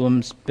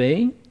problems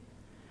been?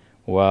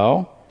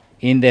 Well,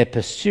 in their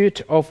pursuit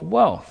of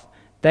wealth,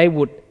 they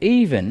would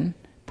even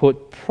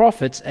put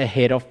profits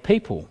ahead of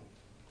people.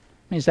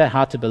 Is that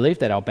hard to believe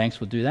that our banks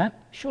would do that?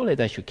 Surely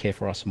they should care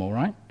for us more,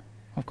 right?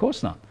 Of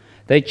course not.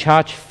 They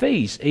charge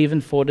fees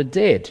even for the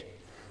dead.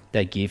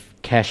 They give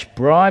cash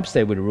bribes.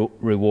 They would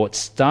reward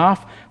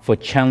staff for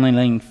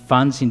channeling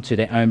funds into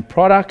their own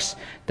products.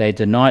 They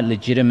denied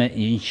legitimate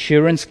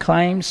insurance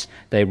claims.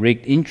 They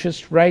rigged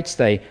interest rates.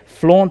 They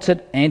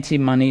flaunted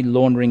anti-money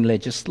laundering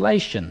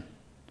legislation.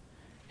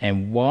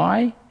 And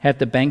why have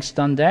the banks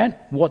done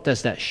that? What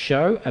does that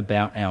show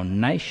about our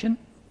nation,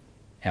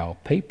 our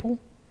people?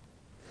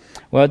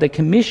 Well, the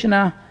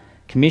Commissioner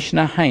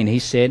Hayne, he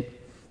said,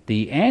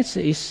 the answer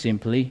is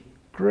simply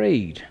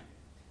greed.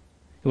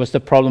 It was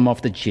the problem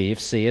of the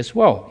GFC as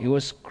well. It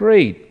was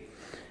greed.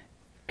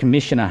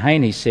 Commissioner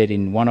Hayne, he said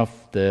in one of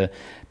the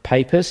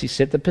papers, he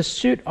said the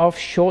pursuit of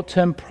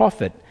short-term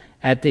profit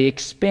at the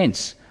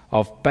expense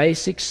of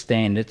basic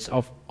standards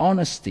of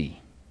honesty.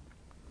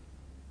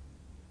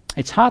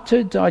 It's hard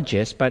to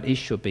digest, but it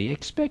should be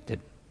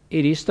expected.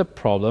 It is the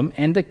problem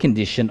and the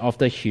condition of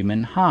the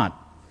human heart.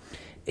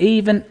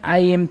 Even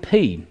AMP,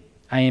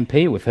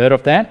 we've heard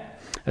of that,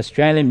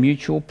 Australian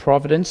Mutual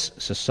Providence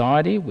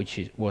Society, which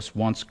it was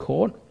once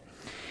called.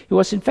 It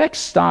was in fact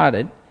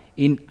started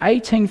in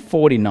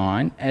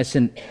 1849 as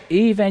an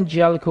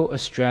evangelical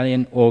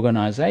Australian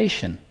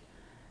organisation.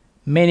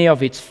 Many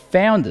of its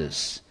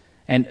founders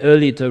and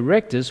early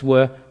directors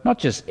were not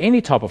just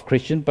any type of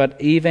Christian, but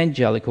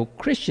evangelical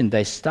Christian.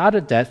 They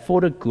started that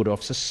for the good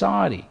of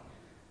society.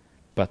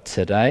 But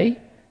today,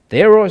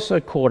 they're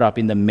also caught up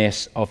in the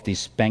mess of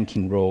this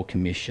Banking Royal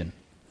Commission.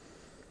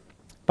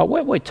 But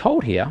what we're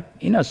told here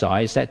in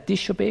Isaiah is that this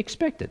should be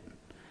expected.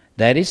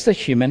 That is the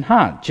human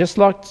heart. Just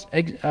like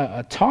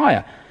a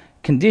Tyre,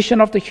 condition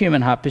of the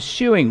human heart,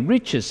 pursuing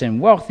riches and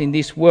wealth in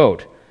this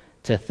world,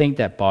 to think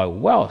that by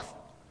wealth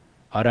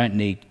I don't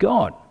need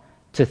God,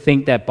 to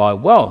think that by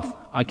wealth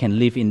I can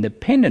live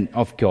independent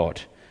of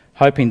God,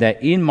 hoping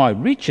that in my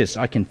riches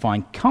I can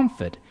find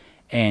comfort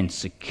and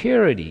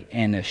security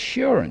and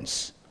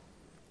assurance.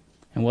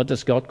 And what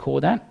does God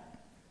call that?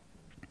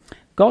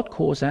 God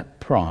calls that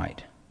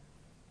pride.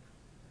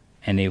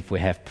 And if we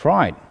have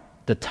pride,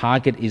 the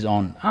target is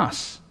on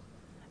us,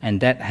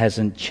 and that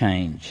hasn't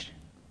changed.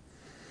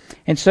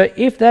 And so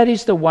if that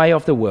is the way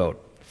of the world,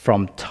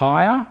 from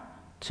Tyre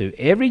to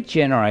every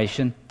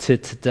generation to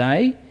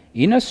today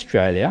in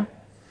Australia,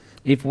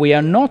 if we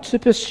are not to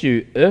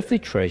pursue earthly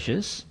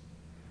treasures,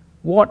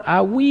 what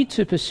are we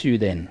to pursue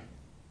then?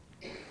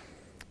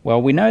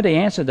 Well, we know the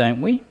answer, don't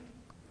we?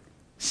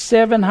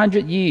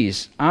 700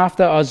 years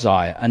after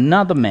Isaiah,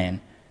 another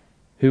man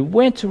who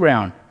went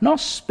around not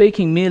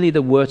speaking merely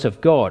the words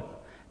of God,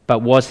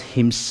 but was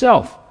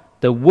himself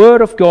the Word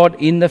of God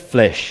in the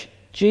flesh,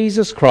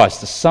 Jesus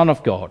Christ, the Son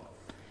of God.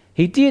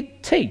 He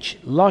did teach,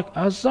 like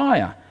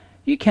Isaiah,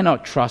 you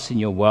cannot trust in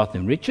your wealth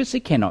and riches.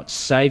 It cannot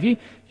save you.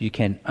 You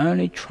can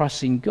only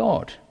trust in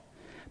God.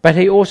 But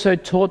he also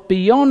taught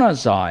beyond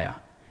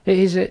Isaiah.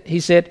 He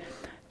said,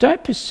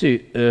 don't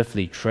pursue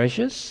earthly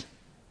treasures,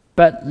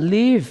 but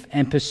live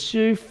and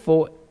pursue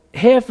for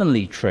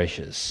heavenly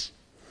treasures.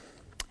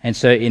 And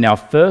so in our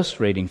first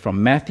reading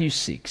from Matthew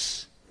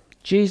 6,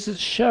 Jesus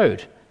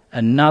showed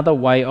another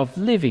way of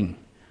living.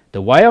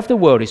 The way of the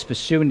world is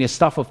pursuing the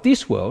stuff of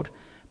this world,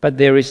 but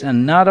there is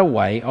another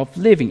way of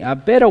living, a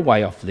better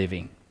way of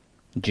living.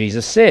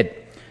 Jesus said,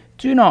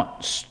 do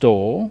not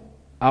store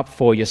up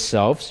for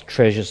yourselves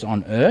treasures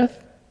on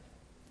earth,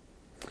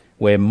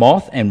 where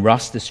moth and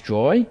rust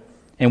destroy,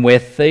 and where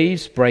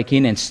thieves break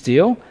in and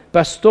steal,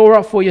 but store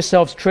up for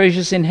yourselves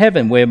treasures in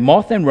heaven, where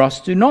moth and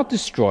rust do not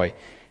destroy,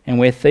 and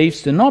where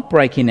thieves do not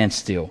break in and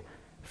steal.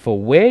 For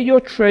where your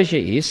treasure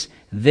is,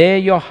 there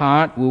your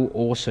heart will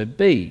also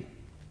be.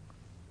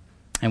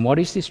 And what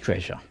is this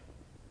treasure?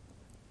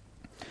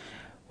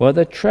 Well,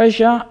 the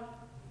treasure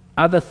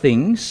are the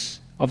things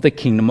of the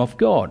kingdom of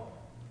God.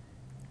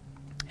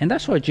 And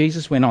that's what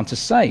Jesus went on to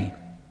say.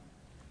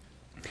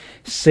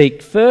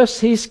 Seek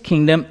first his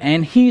kingdom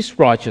and his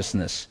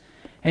righteousness,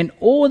 and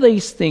all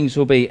these things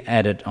will be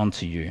added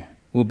unto you,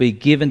 will be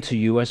given to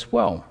you as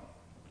well.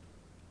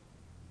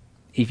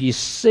 If you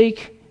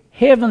seek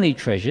heavenly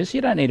treasures,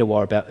 you don't need to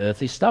worry about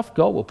earthly stuff.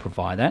 God will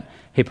provide that.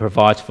 He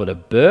provides for the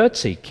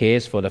birds. He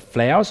cares for the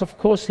flowers. Of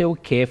course, he'll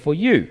care for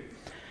you.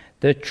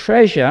 The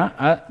treasures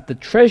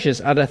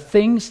are the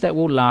things that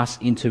will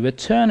last into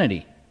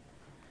eternity.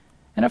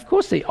 And of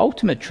course, the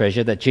ultimate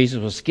treasure that Jesus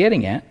was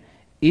getting at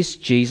is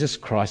Jesus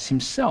Christ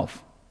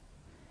himself.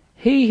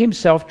 He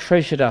himself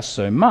treasured us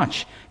so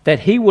much that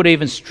he would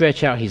even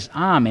stretch out his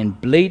arm and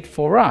bleed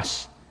for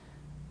us.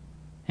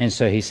 And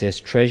so he says,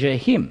 treasure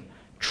him,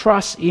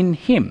 trust in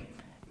him,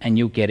 and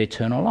you'll get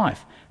eternal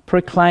life.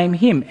 Proclaim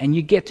him, and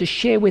you get to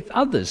share with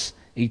others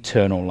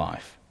eternal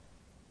life.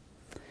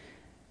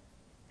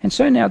 And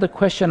so now the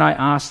question I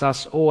asked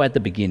us all at the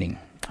beginning,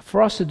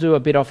 for us to do a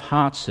bit of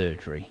heart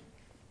surgery.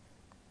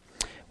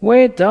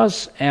 Where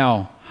does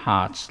our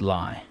hearts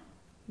lie?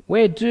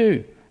 Where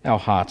do our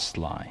hearts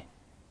lie?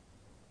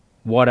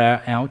 What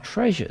are our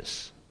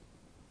treasures?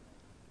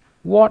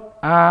 What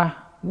are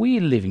we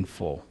living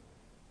for?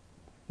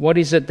 What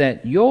is it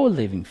that you're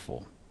living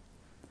for?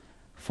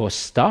 For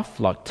stuff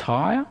like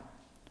Tyre,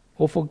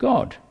 or for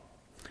God?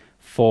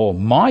 For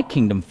my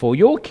kingdom, for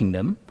your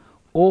kingdom,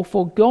 or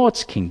for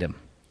God's kingdom?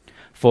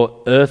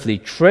 For earthly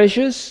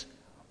treasures,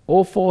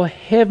 or for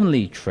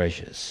heavenly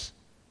treasures?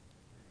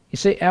 You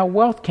see, our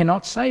wealth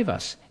cannot save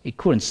us. It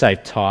couldn't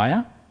save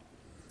Tyre,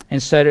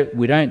 and so that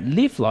we don't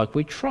live like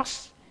we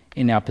trust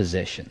in our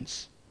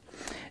possessions.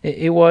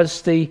 It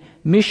was the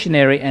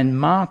missionary and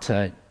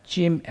martyr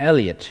Jim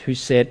Elliot who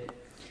said,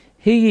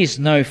 "He is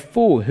no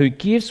fool who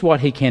gives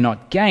what he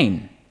cannot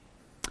gain."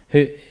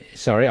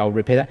 I'll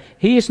repeat that.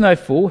 He is no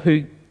fool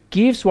who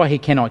gives what he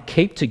cannot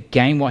keep to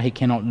gain what he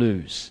cannot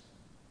lose.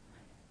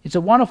 It's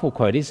a wonderful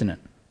quote, isn't it?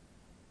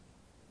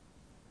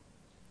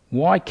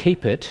 Why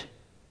keep it?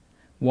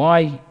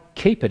 Why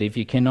keep it if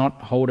you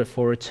cannot hold it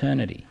for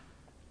eternity?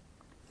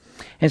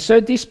 And so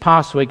this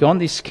past week on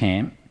this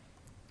camp,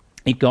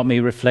 it got me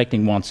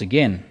reflecting once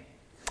again.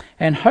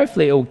 And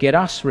hopefully it will get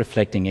us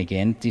reflecting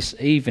again this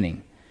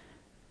evening.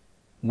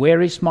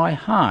 Where is my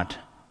heart?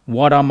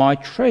 What are my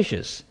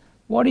treasures?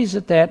 What is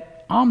it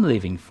that I'm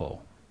living for?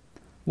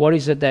 What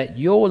is it that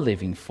you're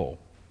living for?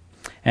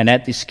 And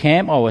at this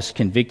camp, I was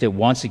convicted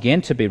once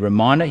again to be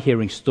reminded,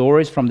 hearing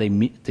stories from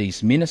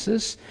these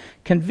ministers,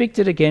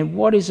 convicted again,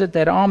 what is it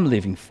that I'm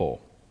living for?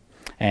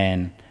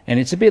 And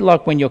it's a bit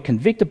like when you're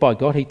convicted by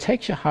God, he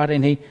takes your heart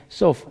and he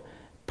sort of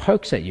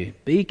pokes at you.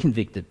 Be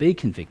convicted, be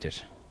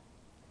convicted.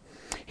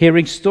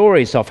 Hearing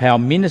stories of how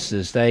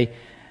ministers, they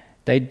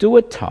do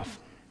it tough.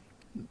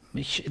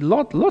 We're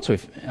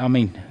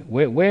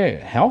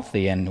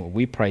healthy and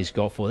we praise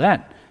God for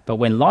that. But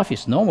when life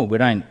is normal, we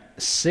don't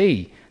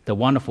see the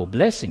wonderful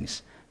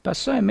blessings. But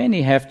so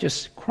many have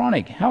just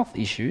chronic health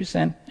issues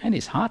and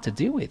it's hard to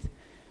deal with.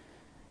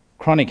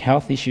 Chronic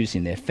health issues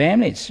in their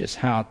family, it's just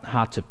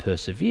hard to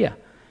persevere.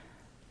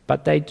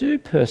 But they do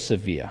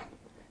persevere.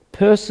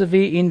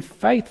 Persevere in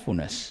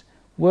faithfulness,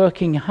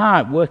 working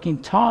hard,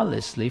 working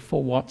tirelessly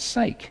for what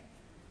sake?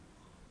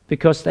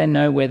 Because they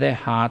know where their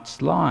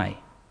hearts lie.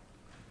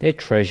 Their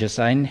treasures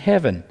are in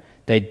heaven.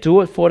 They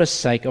do it for the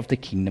sake of the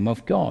kingdom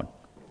of God.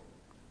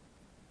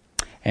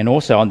 And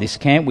also on this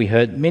camp, we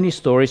heard many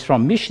stories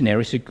from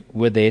missionaries who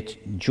were there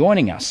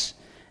joining us.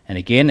 And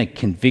again,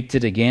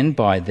 convicted again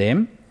by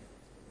them.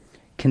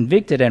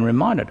 Convicted and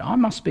reminded, I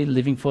must be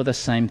living for the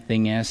same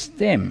thing as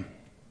them.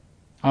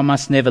 I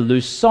must never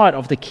lose sight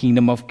of the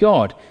kingdom of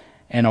God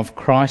and of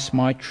Christ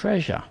my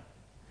treasure.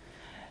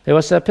 There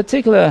was a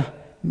particular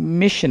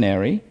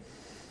missionary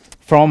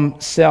from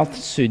South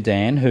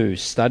Sudan who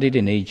studied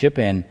in Egypt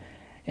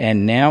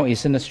and now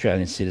is an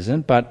Australian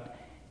citizen, but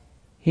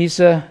he's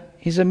a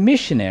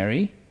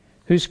missionary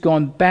who's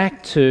gone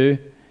back to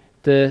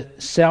the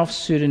South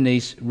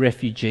Sudanese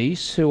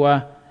refugees who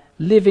are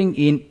living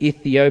in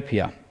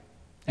Ethiopia.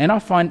 And I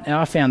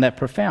found that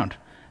profound.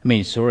 I mean,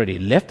 he's already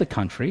left the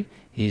country,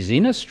 he's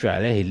in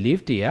Australia, he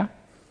lived here,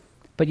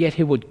 but yet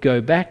he would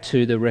go back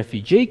to the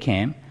refugee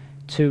camp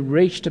to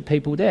reach the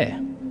people there.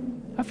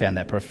 I found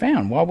that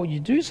profound. Why would you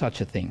do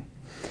such a thing?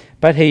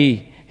 But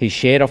he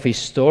shared of his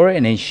story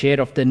and he shared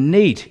of the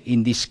need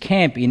in this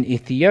camp in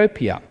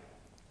Ethiopia.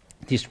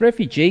 This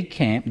refugee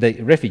camp,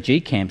 the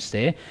refugee camps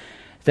there,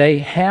 they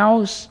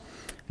house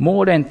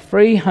more than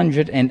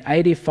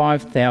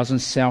 385,000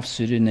 South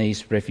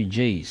Sudanese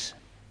refugees.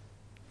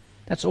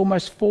 That's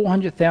almost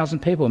 400,000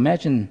 people.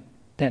 Imagine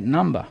that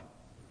number.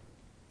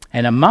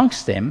 And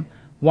amongst them,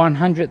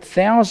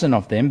 100,000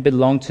 of them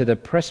belong to the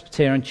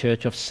Presbyterian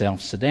Church of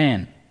South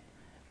Sudan.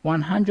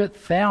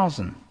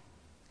 100,000.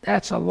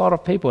 That's a lot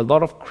of people, a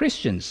lot of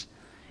Christians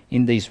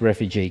in these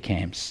refugee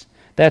camps.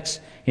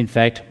 That's, in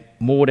fact,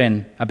 more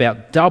than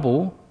about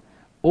double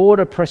all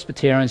the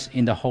Presbyterians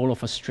in the whole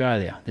of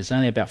Australia. There's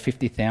only about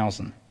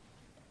 50,000.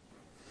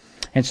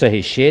 And so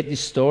he shared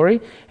this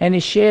story and he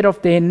shared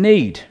of their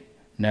need.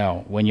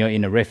 Now, when you're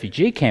in a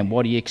refugee camp,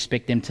 what do you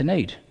expect them to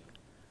need?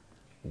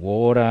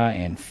 Water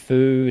and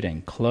food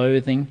and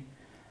clothing.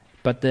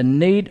 But the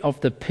need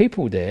of the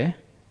people there,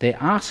 they're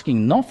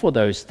asking not for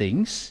those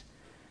things,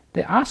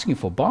 they're asking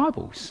for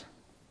Bibles.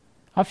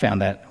 I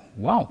found that,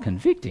 wow,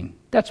 convicting.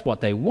 That's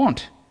what they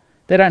want.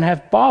 They don't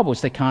have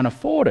Bibles, they can't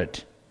afford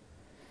it.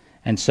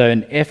 And so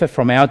an effort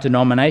from our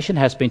denomination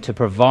has been to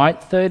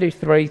provide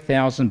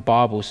 33,000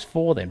 Bibles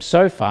for them.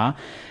 So far,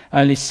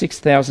 only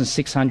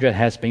 6,600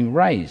 has been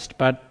raised,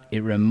 but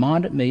it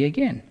reminded me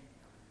again,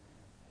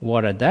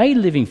 What are they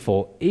living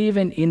for,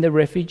 even in the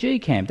refugee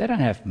camp? They don't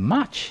have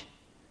much,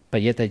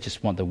 but yet they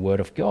just want the Word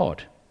of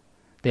God.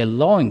 They're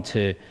longing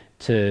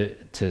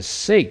to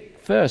seek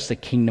first the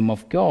kingdom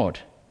of God.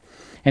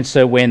 And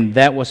so when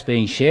that was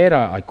being shared,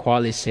 I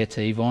quietly said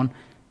to Yvonne,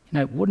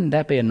 wouldn't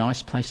that be a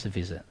nice place to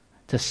visit?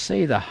 To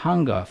see the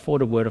hunger for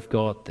the Word of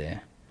God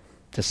there,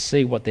 to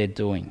see what they're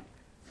doing.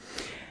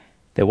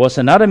 There was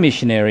another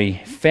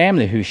missionary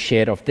family who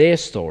shared of their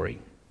story.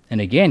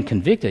 And again,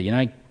 convicted,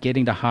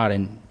 getting the heart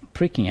and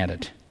pricking at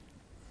it.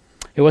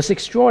 It was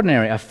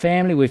extraordinary, a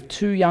family with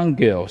 2 young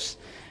girls,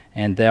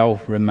 and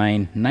they'll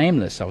remain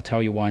nameless. I'll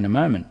tell you why in a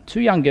moment.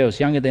 2 young girls,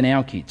 younger than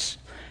our kids.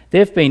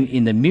 They've been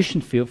in the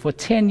mission field for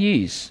 10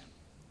 years.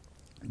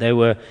 They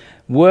were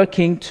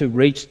working to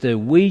reach the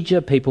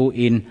Uyghur people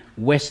in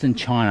Western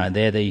China.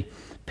 They're the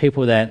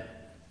people that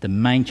the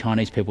main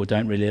Chinese people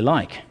don't really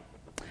like.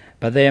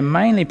 But they're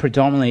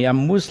predominantly a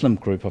Muslim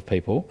group of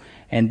people,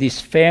 and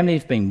this family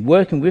has been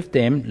working with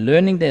them,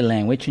 learning their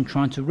language and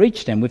trying to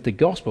reach them with the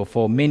gospel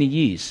for many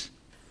years.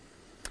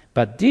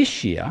 But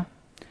this year,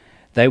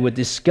 they were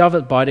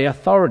discovered by the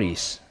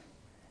authorities,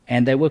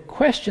 and they were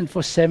questioned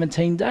for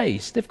 17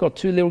 days. They've got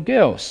 2 little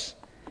girls.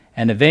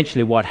 And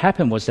eventually what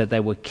happened was that they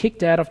were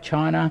kicked out of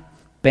China,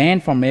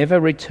 banned from ever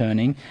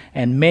returning,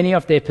 and many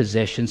of their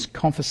possessions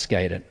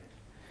confiscated.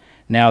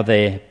 Now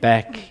they're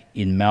back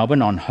in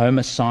Melbourne on home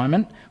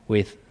assignment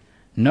with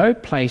no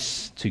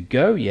place to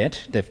go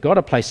yet. They've got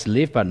a place to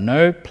live, but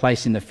no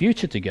place in the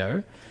future to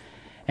go.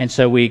 And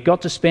so we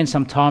got to spend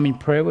some time in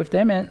prayer with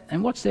them.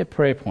 And what's their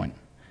prayer point?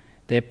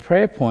 Their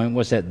prayer point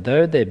was that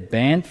though they're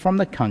banned from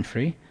the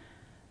country,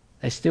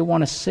 they still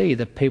want to see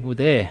the people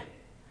there.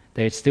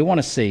 They still want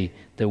to see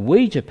the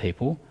Uyghur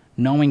people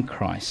knowing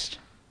Christ.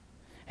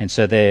 And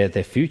so their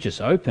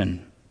future's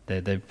open.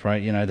 They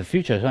pray, the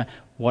future,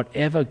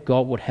 whatever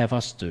God would have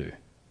us do.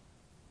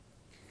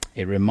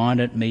 It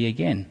reminded me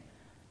again,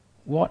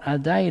 what are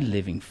they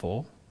living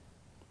for?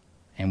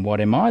 And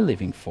what am I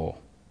living for?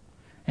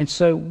 And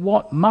so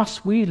what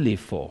must we live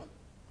for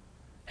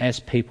as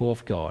people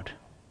of God?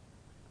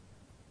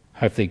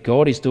 Hopefully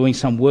God is doing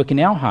some work in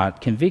our heart,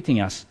 convicting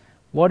us.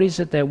 What is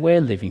it that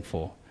we're living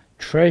for?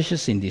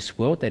 Treasures in this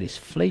world that is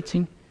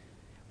fleeting,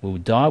 will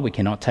die, we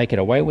cannot take it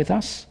away with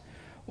us,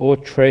 or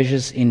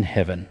treasures in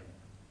heaven?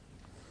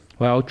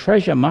 Well, our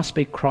treasure must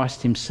be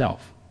Christ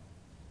himself.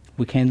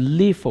 We can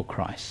live for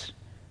Christ,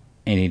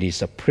 and it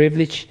is a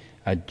privilege,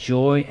 a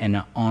joy, and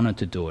an honor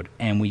to do it,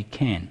 and we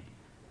can.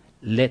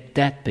 Let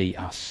that be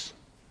us.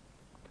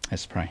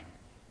 Let's pray.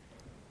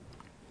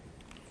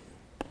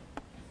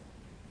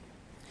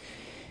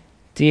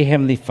 Dear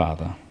Heavenly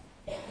Father,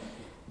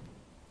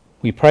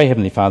 we pray,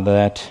 Heavenly Father,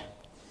 that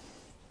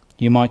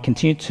you might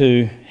continue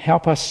to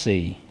help us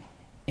see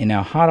in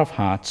our heart of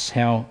hearts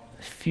how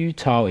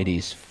futile it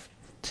is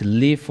to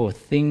live for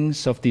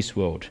things of this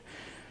world,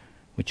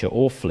 which are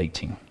all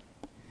fleeting.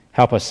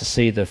 Help us to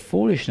see the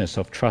foolishness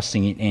of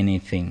trusting in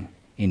anything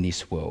in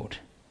this world.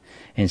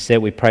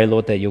 Instead, we pray,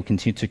 Lord, that you'll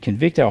continue to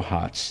convict our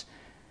hearts,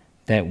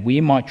 that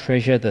we might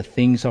treasure the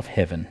things of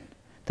heaven,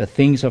 the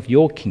things of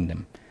your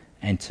kingdom,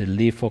 and to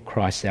live for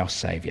Christ our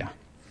Saviour.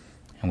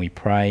 And we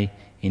pray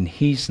in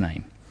his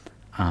name.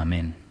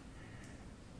 Amen.